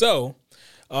TCGs. So,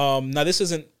 now this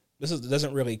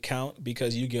doesn't really count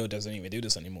because Yu-Gi-Oh doesn't even do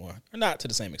this anymore, or not to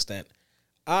the same extent.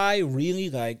 I really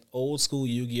like old school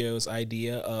Yu-Gi-Oh's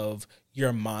idea of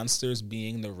your monsters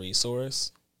being the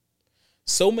resource.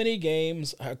 So many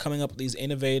games are coming up with these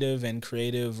innovative and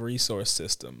creative resource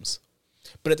systems.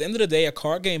 But at the end of the day, a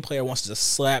card game player wants to just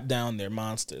slap down their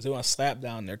monsters. They want to slap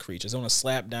down their creatures. They want to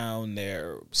slap down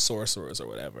their sorcerers or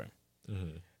whatever.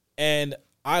 Mm-hmm. And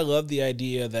I love the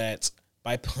idea that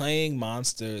by playing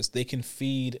monsters, they can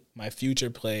feed my future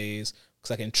plays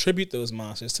because I can tribute those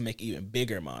monsters to make even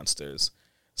bigger monsters.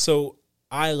 So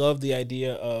I love the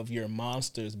idea of your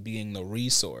monsters being the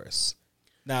resource.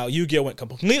 Now, Yu-Gi-Oh went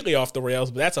completely off the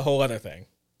rails, but that's a whole other thing.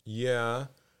 Yeah.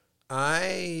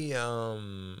 I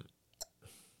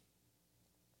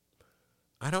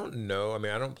don't know. I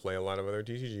mean, I don't play a lot of other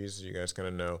TCGs, as you guys kind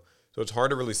of know. So it's hard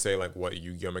to really say like what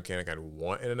Yu-Gi-Oh mechanic I'd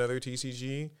want in another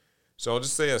TCG. So I'll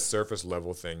just say a surface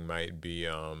level thing might be,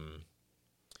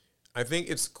 I think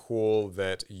it's cool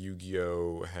that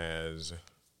Yu-Gi-Oh has,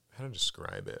 how to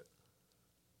describe it?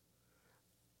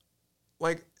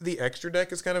 Like the extra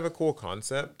deck is kind of a cool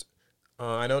concept.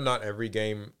 I know not every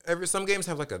game, some games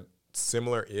have like a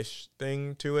similar-ish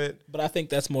thing to it. But I think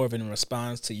that's more of in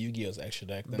response to Yu-Gi-Oh's extra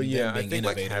deck than I think innovators.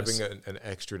 Like having an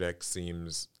extra deck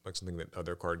seems like something that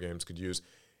other card games could use.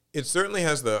 It certainly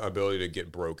has the ability to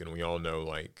get broken. We all know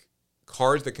like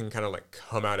cards that can kind of like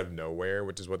come out of nowhere,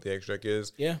 which is what the extra deck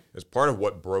is. Yeah. It's part of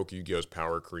what broke Yu-Gi-Oh's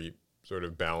power creep sort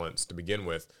of balance to begin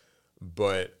with.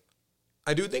 But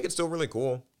I do think it's still really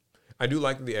cool. I do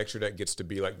like that the extra deck gets to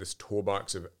be like this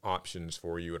toolbox of options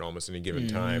for you at almost any given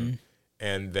time,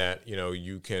 and that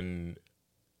you can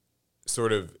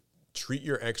sort of treat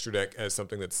your extra deck as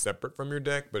something that's separate from your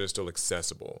deck, but is still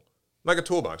accessible, like a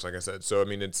toolbox, like I said. So I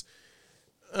mean,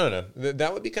 I don't know.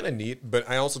 That would be kind of neat, but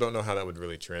I also don't know how that would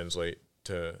really translate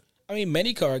to. I mean,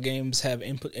 many card games have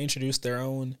introduced their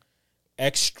own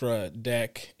extra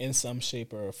deck in some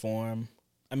shape or form.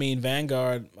 I mean,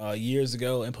 Vanguard years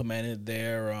ago implemented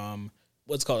their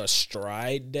what's called a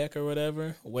stride deck or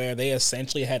whatever, where they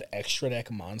essentially had extra deck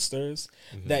monsters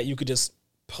that you could just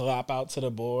plop out to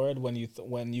the board when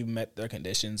you met their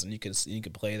conditions, and you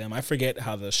could play them. I forget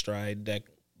how the stride deck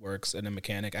works in a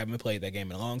mechanic. I haven't played that game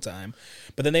in a long time,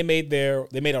 but then they made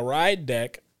a ride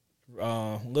deck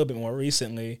a little bit more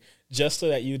recently, just so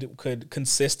that you could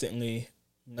consistently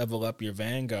level up your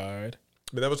Vanguard.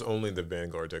 But that was only the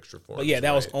Vanguard's extra form. But yeah,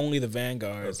 that was only the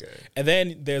Vanguards. Okay. And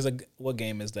then there's what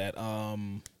game is that?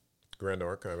 Grand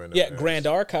Archive. I know. Yeah, Grand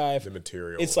Archive. The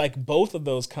material. It's like both of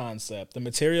those concepts. The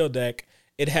material deck,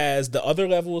 it has the other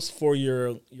levels for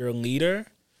your leader,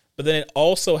 but then it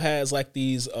also has like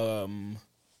these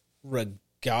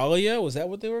Regalia. Was that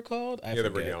what they were called? The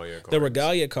Regalia cards. The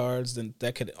Regalia cards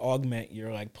that could augment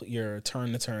your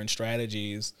turn-to-turn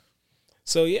strategies.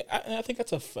 So yeah, I think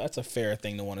that's a fair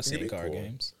thing to want to see in card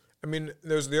games. I mean,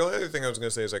 there's the only other thing I was going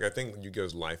to say is like I think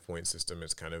Yu-Gi-Oh's life point system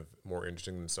is kind of more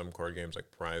interesting than some card games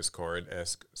like prize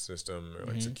card-esque system or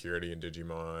like security and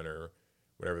Digimon or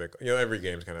whatever every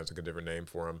game's kind of has like a different name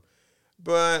for them.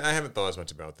 But I haven't thought as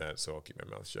much about that, so I'll keep my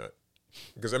mouth shut.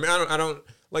 Because I mean, I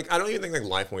don't even think like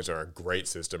life points are a great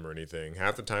system or anything.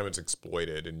 Half the time it's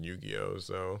exploited in Yu-Gi-Oh.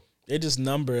 So they're just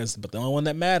numbers, but the only one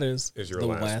that matters is your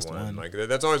last one. Like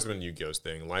that's always been Yu-Gi-Oh's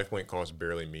thing. Life point costs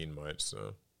barely mean much.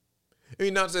 So I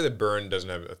mean, not to say that burn doesn't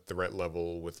have a threat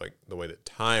level with like the way that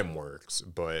time works,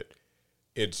 but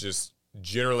it's just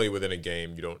generally within a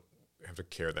game you don't have to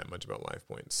care that much about life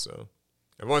points. So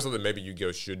I've always thought that maybe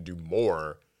Yu-Gi-Oh should do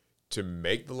more to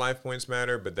make the life points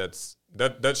matter, but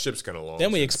that ship's kind of long.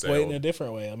 Then we exploit it in a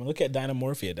different way. I mean, look at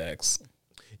Dynamorphia decks.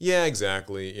 Yeah,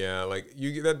 exactly. Yeah, like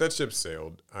that ship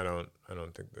sailed. I don't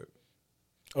think that.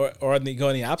 Or go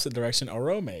in the opposite direction,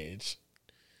 Oro Mage.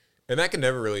 And that can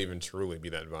never really even truly be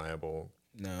that viable.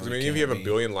 No, I mean, if you have a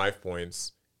billion life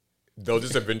points, they'll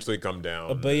just eventually come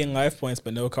down. A billion life points,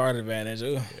 but no card advantage.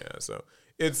 Ooh. Yeah, so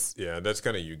that's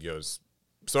kind of Yu-Gi-Oh's.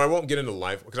 So I won't get into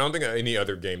life because I don't think any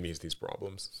other game needs these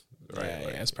problems. Right?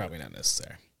 Yeah, it's probably not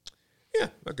necessary. Yeah.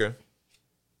 Okay.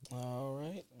 All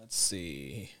right. Let's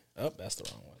see. Oh, that's the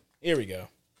wrong one. Here we go.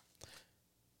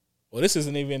 Well, this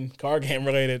isn't even card game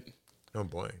related. Oh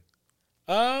boy.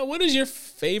 What is your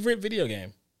favorite video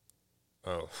game?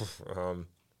 Oh,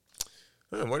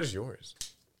 what is yours?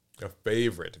 A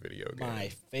favorite video game? My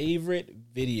favorite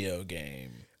video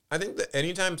game. I think that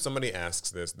anytime somebody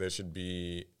asks this, there should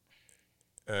be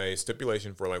a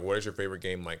stipulation for like, what is your favorite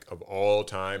game like of all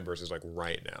time versus like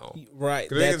right now? Right.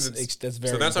 That's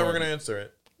very so that's how we're gonna answer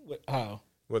it. How?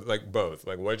 With like both.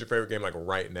 Like, what is your favorite game like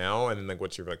right now, and then like,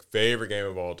 what's your like favorite game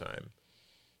of all time?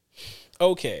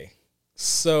 Okay.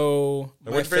 So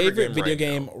like, my favorite video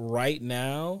game right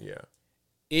now. Yeah.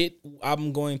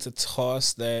 I'm going to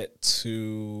toss that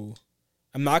to.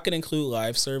 I'm not going to include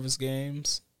live service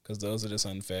games because those are just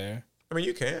unfair. I mean,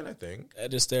 you can. I think. I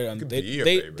think they're unfair.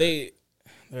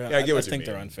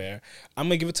 I'm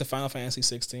gonna give it to Final Fantasy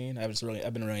 16.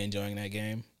 I've been really enjoying that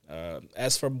game.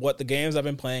 As for what the games I've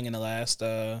been playing in the last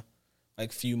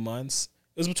like few months,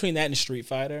 it was between that and Street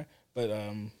Fighter. But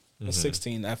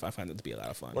 16, I find it to be a lot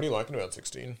of fun. What are you liking about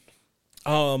 16?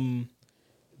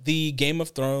 The Game of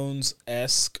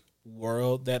Thrones-esque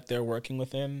world that they're working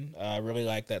within. I really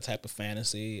like that type of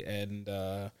fantasy, and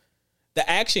the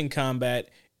action combat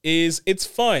it's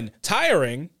fun,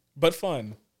 tiring but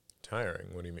fun.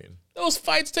 Tiring? What do you mean? Those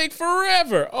fights take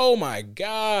forever. Oh my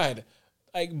god!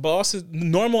 Like bosses,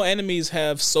 normal enemies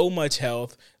have so much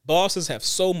health. Bosses have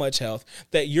so much health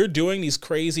that you're doing these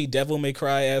crazy Devil May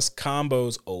Cry-esque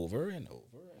combos over and over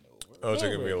and over. Oh, it's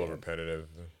going to be a little repetitive.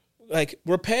 Like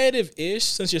repetitive-ish,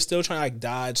 since you're still trying to like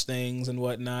dodge things and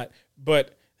whatnot.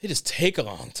 But they just take a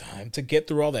long time to get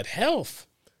through all that health.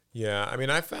 Yeah, I mean,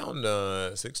 I found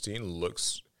 16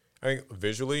 looks, I think,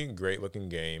 visually great-looking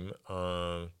game.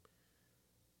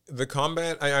 The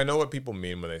combat, I know what people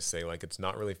mean when they say like it's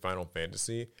not really Final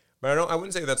Fantasy, but I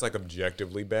wouldn't say that's like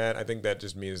objectively bad. I think that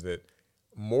just means that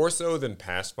more so than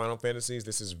past Final Fantasies,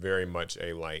 this is very much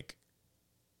a like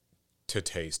to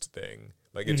taste thing.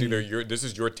 Like it's either this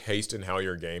is your taste in how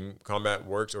your game combat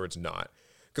works or it's not.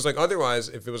 Because like otherwise,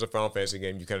 if it was a Final Fantasy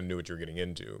game, you kind of knew what you were getting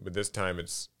into. But this time,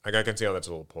 it's like I can see how that's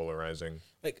a little polarizing.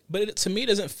 Like, but to me, it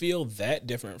doesn't feel that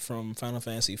different from Final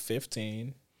Fantasy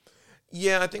 15.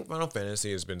 Yeah, I think Final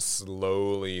Fantasy has been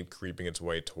slowly creeping its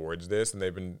way towards this, and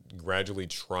they've been gradually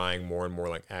trying more and more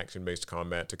like action-based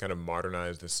combat to kind of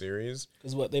modernize the series.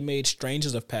 Because what they made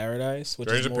Strangers of Paradise, which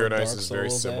Strangers is of more Paradise Dark is very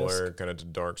Souls-esque. similar, kind of to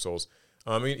Dark Souls.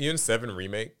 I mean, even 7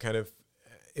 Remake kind of,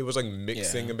 it was like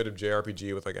mixing a bit of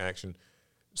JRPG with like action.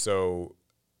 So,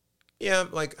 yeah,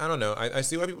 like, I don't know. I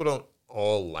see why people don't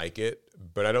all like it,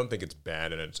 but I don't think it's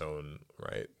bad in its own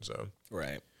right. So,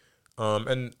 Right.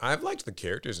 And I've liked the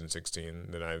characters in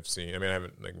 16 that I've seen. I mean, I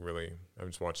haven't I've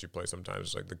just watched you play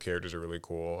sometimes. Like, the characters are really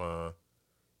cool.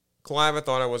 Clive, I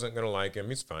thought I wasn't going to like him.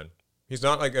 He's fine. He's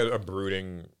not like a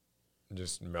brooding,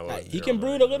 just mellow. He can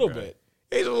brood a little bit.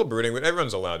 He's a little brooding, but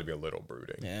everyone's allowed to be a little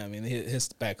brooding. Yeah, I mean, his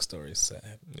backstory is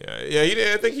sad. Yeah.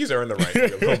 I think he's earned the right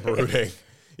to be a little brooding.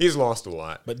 He's lost a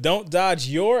lot. But don't dodge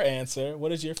your answer.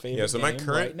 What is your favorite game? Yeah, so my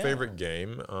current right favorite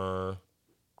game,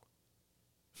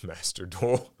 Master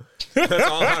Duel. That's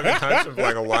all I'm just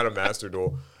playing a lot of Master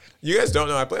Duel. You guys don't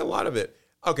know, I play a lot of it.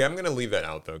 Okay, I'm gonna leave that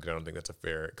out though, because I don't think that's a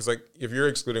fair. Because like, if you're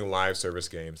excluding live service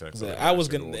games, then I was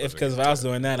gonna if I was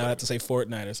doing that, I'd have to say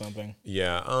Fortnite or something.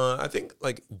 Yeah, I think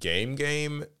like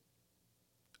game.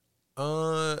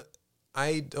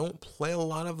 I don't play a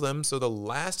lot of them. So the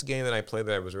last game that I played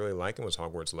that I was really liking was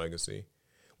Hogwarts Legacy,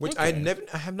 which I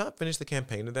have not finished the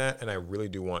campaign of that, and I really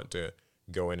do want to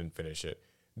go in and finish it.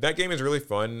 That game is really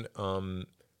fun.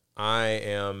 I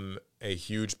am a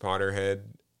huge Potterhead,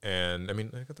 and I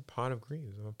mean, I got the Pot of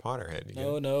Greaves. I'm a Potterhead.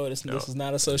 No, this is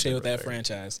not associated with that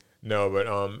franchise. No, but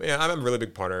yeah, I'm a really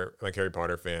big Harry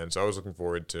Potter fan, so I was looking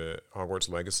forward to Hogwarts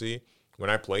Legacy. When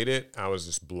I played it, I was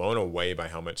just blown away by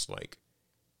how much like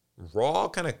raw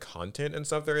kind of content and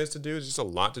stuff there is to do. It's just a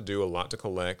lot to do, a lot to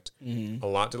collect, a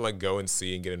lot to like go and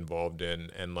see and get involved in,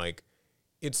 and like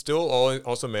it still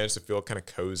also managed to feel kind of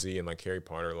cozy and like Harry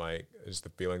Potter like, just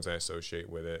the feelings I associate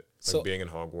with it, like so being in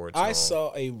Hogwarts. I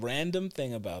saw a random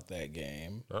thing about that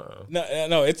game. Uh-oh.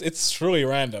 No, it's truly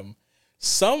random.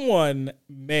 Someone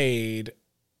made,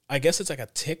 I guess it's like a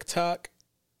TikTok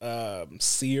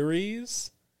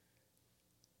series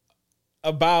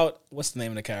about, what's the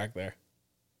name of the character?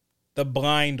 The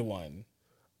blind one.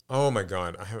 Oh my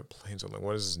god, I haven't played so long.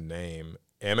 What is his name?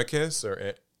 Amicus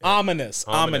or Ominous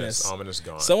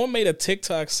Gaunt. Someone made a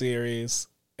TikTok series,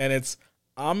 and it's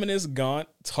Ominous Gaunt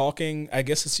talking. I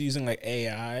guess it's using like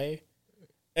AI,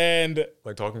 and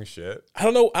like talking shit. I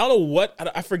don't know what,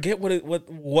 I forget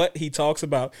what he talks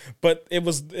about, but they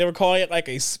were calling it like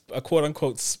a quote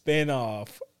unquote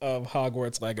spin-off of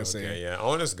Hogwarts Legacy. Okay, yeah,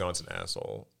 Ominous Gaunt's an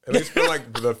asshole. At least for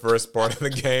like the first part of the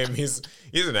game, he's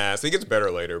an ass. He gets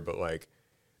better later, but like,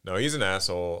 no, he's an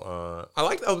asshole.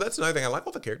 That's another thing. I like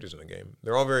all the characters in the game.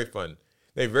 They're all very fun.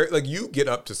 They you get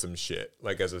up to some shit,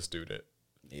 like as a student.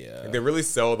 Yeah. Like, they really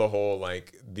sell the whole,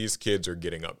 like, these kids are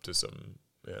getting up to some,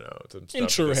 some stuff. In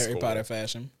true Harry Potter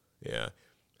fashion. Yeah.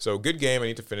 So good game. I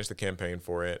need to finish the campaign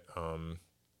for it.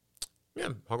 Yeah,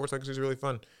 Hogwarts Legacy is really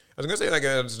fun. I was going to say, like,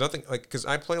 there's nothing, like, because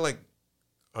I play, like,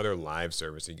 other live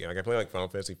servicey games. Like, I play, like, Final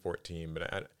Fantasy 14,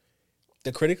 but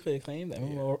the critically acclaimed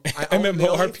MMORPG. The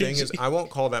only thing is, I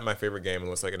won't call that my favorite game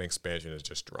unless like an expansion is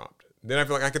just dropped. Then I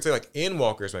feel like I could say like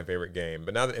Endwalker is my favorite game,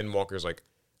 but now that Endwalker is like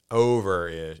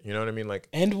over-ish, you know what I mean? Like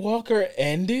Endwalker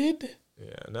ended.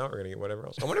 Yeah, now we're gonna get whatever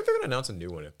else. I wonder if they're gonna announce a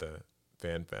new one at the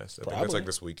Fan Fest. I think that's like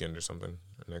this weekend or something,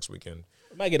 or next weekend.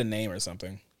 It might get a name or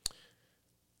something.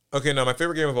 Okay, now my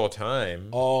favorite game of all time.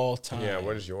 All time. Yeah,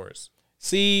 what is yours?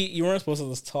 See, you weren't supposed to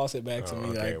just toss it back to me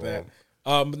like that.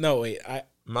 No, wait.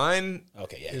 Mine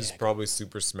is probably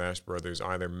Super Smash Brothers,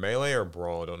 either Melee or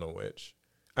Brawl. I don't know which.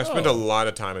 I've spent a lot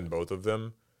of time in both of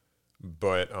them,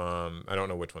 but I don't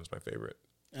know which one's my favorite.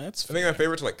 I think my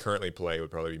favorite to like currently play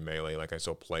would probably be Melee. Like I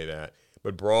still play that,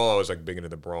 but Brawl I was like big into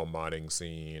the Brawl modding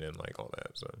scene and like all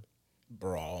that. So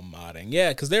Brawl modding, yeah,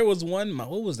 because there was one.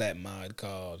 What was that mod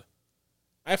called?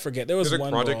 I forget. There was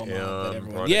one Project Brawl M. mod that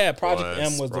everyone. Project Project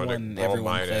M was the one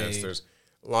everyone played. There's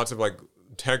lots of like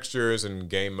textures and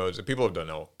game modes. People have done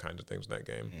all kinds of things in that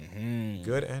game,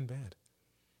 good and bad.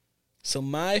 So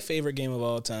my favorite game of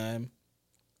all time,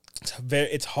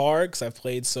 it's hard because I've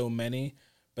played so many,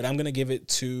 but I'm gonna give it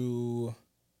to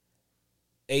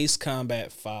Ace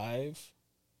Combat 5.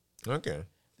 Okay.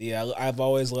 Yeah, I've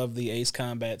always loved the Ace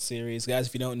Combat series, guys.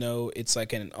 If you don't know, it's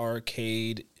like an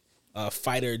arcade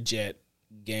fighter jet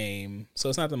game, so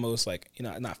it's not the most like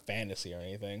not fantasy or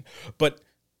anything, but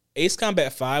Ace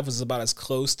Combat 5 was about as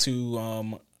close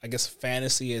to I guess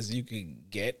fantasy as you could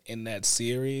get in that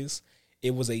series.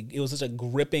 It was such a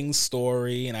gripping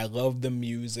story, and I loved the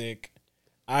music.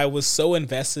 I was so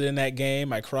invested in that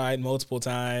game. I cried multiple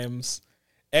times.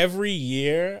 Every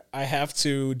year, I have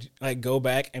to like go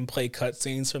back and play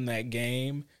cutscenes from that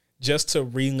game just to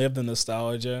relive the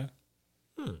nostalgia.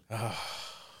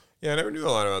 Yeah, I never knew a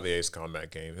lot about the Ace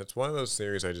Combat games. It's one of those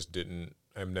series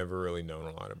I've never really known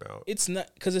a lot about. It's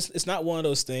not because it's not one of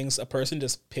those things a person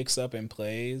just picks up and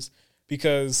plays,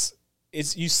 because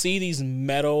you see these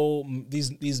metal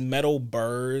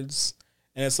birds,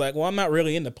 and it's like, well, I'm not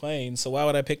really into planes, so why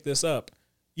would I pick this up?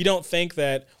 You don't think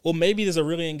that, well, maybe there's a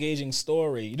really engaging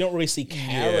story. You don't really see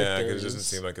characters. Yeah, because it doesn't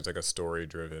seem like it's like a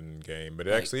story-driven game, but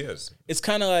it actually is. It's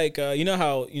kind of like, you know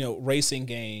how, racing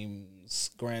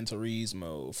games, Gran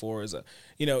Turismo, Forza,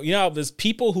 you know how there's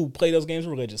people who play those games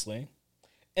religiously,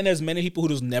 and there's many people who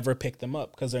just never pick them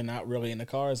up because they're not really into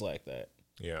cars like that.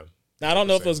 Yeah. Now, I don't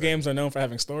know if those games are known for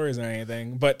having stories or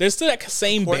anything, but there's still that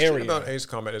same barrier. Question about Ace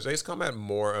Combat, is Ace Combat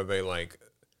more of a, like,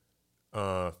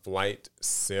 flight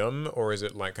sim, or is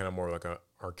it like kind of more like a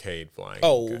arcade flying?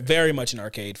 Very much an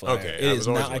arcade flying. Okay, it is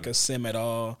not like a sim at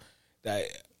all.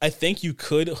 I think you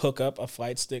could hook up a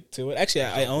flight stick to it. Actually,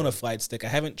 I own a flight stick. I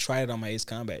haven't tried it on my Ace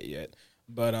Combat yet,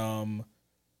 but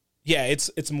yeah,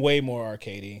 it's way more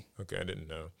arcadey. Okay, I didn't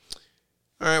know.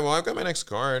 All right, well, I've got my next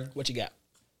card. What you got?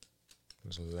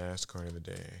 It's the last card of the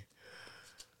day.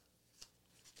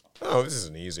 Oh, this is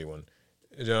an easy one.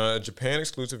 Japan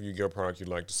exclusive Yu-Gi-Oh product you'd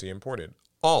like to see imported.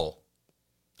 All.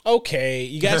 Okay,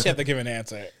 you guys have to give an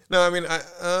answer. No, I mean,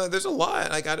 there's a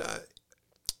lot. Like,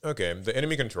 okay, the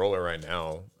enemy controller right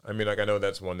now. I mean, like, I know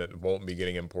that's one that won't be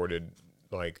getting imported.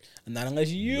 Like, not unless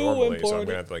you normally, import so I'm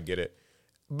gonna have to like get it.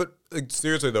 But like,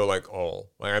 seriously though, like all.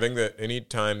 Like, I think that any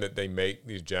time that they make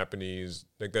these Japanese,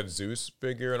 like that Zeus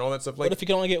figure and all that stuff. Like, what if you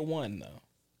can only get one though?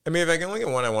 I mean, if I can only get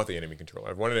one, I want the enemy controller.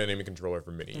 I've wanted an enemy controller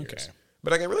for many years. Okay.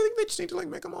 But like, I really think they just need to like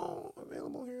make them all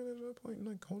available here. There's no point in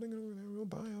like holding it over there. We'll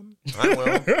buy them. I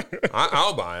will.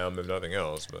 I'll buy them if nothing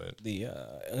else. But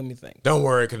let me think. Don't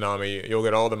worry, Konami. You'll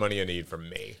get all the money you need from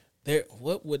me.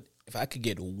 What would if I could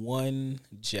get one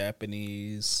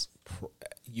Japanese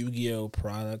Yu-Gi-Oh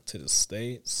product to the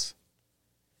States?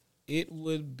 It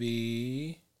would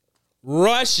be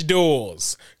Rush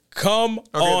Duels. Come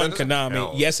on, Konami.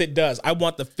 Count. Yes, it does. I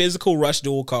want the physical Rush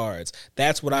Duel cards.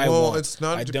 That's what I want. Well, it's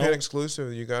not Japan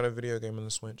exclusive. You got a video game on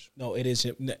the Switch. No, it is.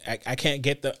 I can't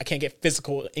get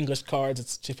physical English cards.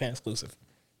 It's Japan exclusive.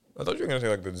 I thought you were gonna say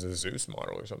like the Zeus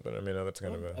model or something. I mean, that's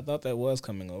kind of a. I thought that was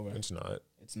coming over. It's not.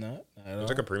 It's not. It's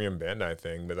like a premium Bandai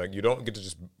thing, but like you don't get to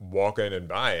just walk in and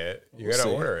buy it. You gotta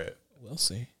order it. We'll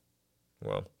see.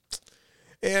 Well,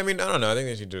 yeah. I mean, I don't know. I think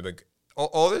they should do like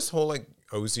all this whole like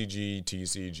OCG,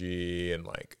 TCG, and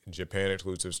like Japan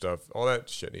exclusive stuff. All that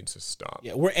shit needs to stop.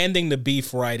 Yeah, we're ending the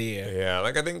beef right here. Yeah,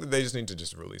 like I think that they just need to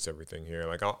just release everything here.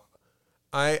 Like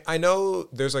I know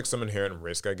there's like some inherent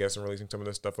risk, I guess, in releasing some of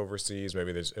this stuff overseas.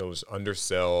 Maybe it'll just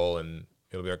undersell and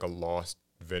it'll be like a lost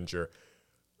venture.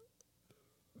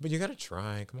 But you gotta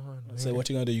try. Come on. So what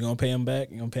you gonna do? You gonna pay them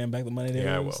back? You gonna pay them back the money they lose?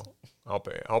 I will. I'll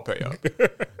pay up.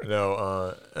 No,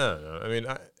 I don't know. I mean,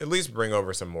 at least bring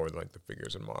over some more like the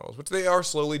figures and models, which they are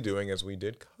slowly doing, as we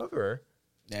did cover.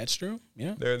 That's true.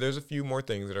 Yeah. There's a few more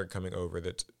things that are coming over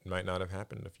that might not have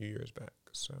happened a few years back.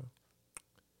 So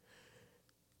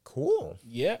cool.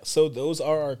 Yeah. So those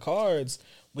are our cards,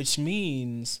 which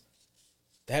means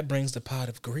that brings the pot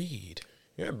of greed.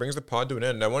 Yeah, it brings the pod to an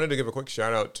end. I wanted to give a quick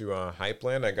shout out to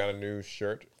Hypeland. I got a new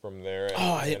shirt from there.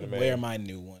 I didn't wear my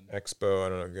new one. Expo. I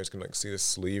don't know if you guys can like see the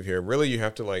sleeve here. Really, you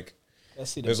have to like.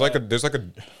 Let's see. There's like a.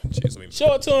 Jeez, let me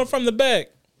show it to him from the back.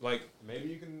 Like maybe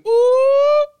you can.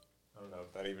 Ooh. I don't know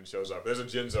if that even shows up. There's a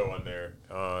Jinzo on there,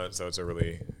 so it's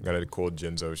got a cool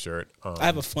Jinzo shirt. I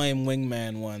have a Flame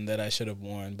Wingman one that I should have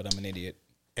worn, but I'm an idiot.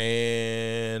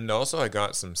 And also, I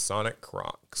got some Sonic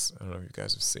Crocs. I don't know if you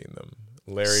guys have seen them.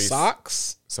 Larry's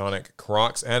socks, Sonic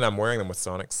Crocs, and I'm wearing them with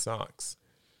Sonic socks.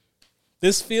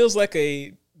 This feels like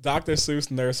a Dr.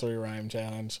 Seuss nursery rhyme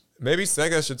challenge. Maybe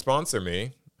Sega should sponsor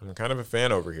me. I'm kind of a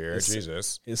fan over here.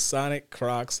 Jesus, his Sonic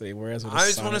Crocs that he wears with. I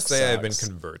just want to say I've been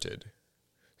converted.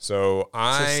 So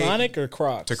Sonic or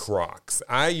Crocs? To Crocs.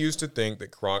 I used to think that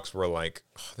Crocs were like,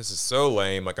 oh, this is so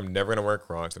lame. Like I'm never gonna wear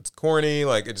Crocs. It's corny.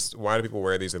 Like why do people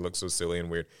wear these? They look so silly and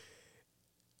weird.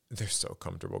 They're so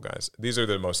comfortable, guys. These are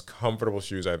the most comfortable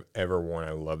shoes I've ever worn.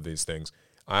 I love these things.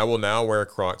 I will now wear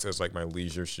Crocs as like my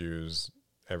leisure shoes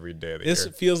every day of the year. This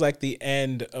feels like the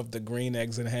end of the green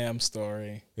eggs and ham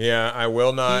story. Yeah, I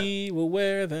will not. He will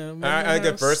wear them.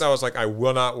 At first I was like, I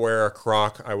will not wear a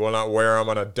Croc. I will not wear them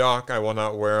on a dock. I will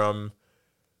not wear them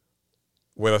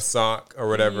with a sock or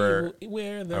whatever.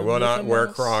 I will not wear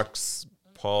Crocs.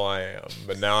 Paul, I am.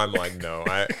 But now I'm like, no.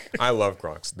 I love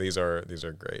Crocs. These are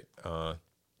great.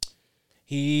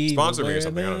 He Sponsor me or wear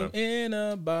something. I don't them know. in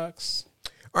a box.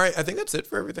 All right, I think that's it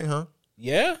for everything, huh?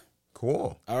 Yeah.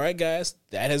 Cool. All right, guys.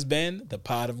 That has been the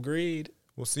Pot of Greed.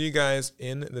 We'll see you guys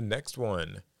in the next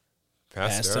one.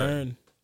 Pass Pass turn. turn.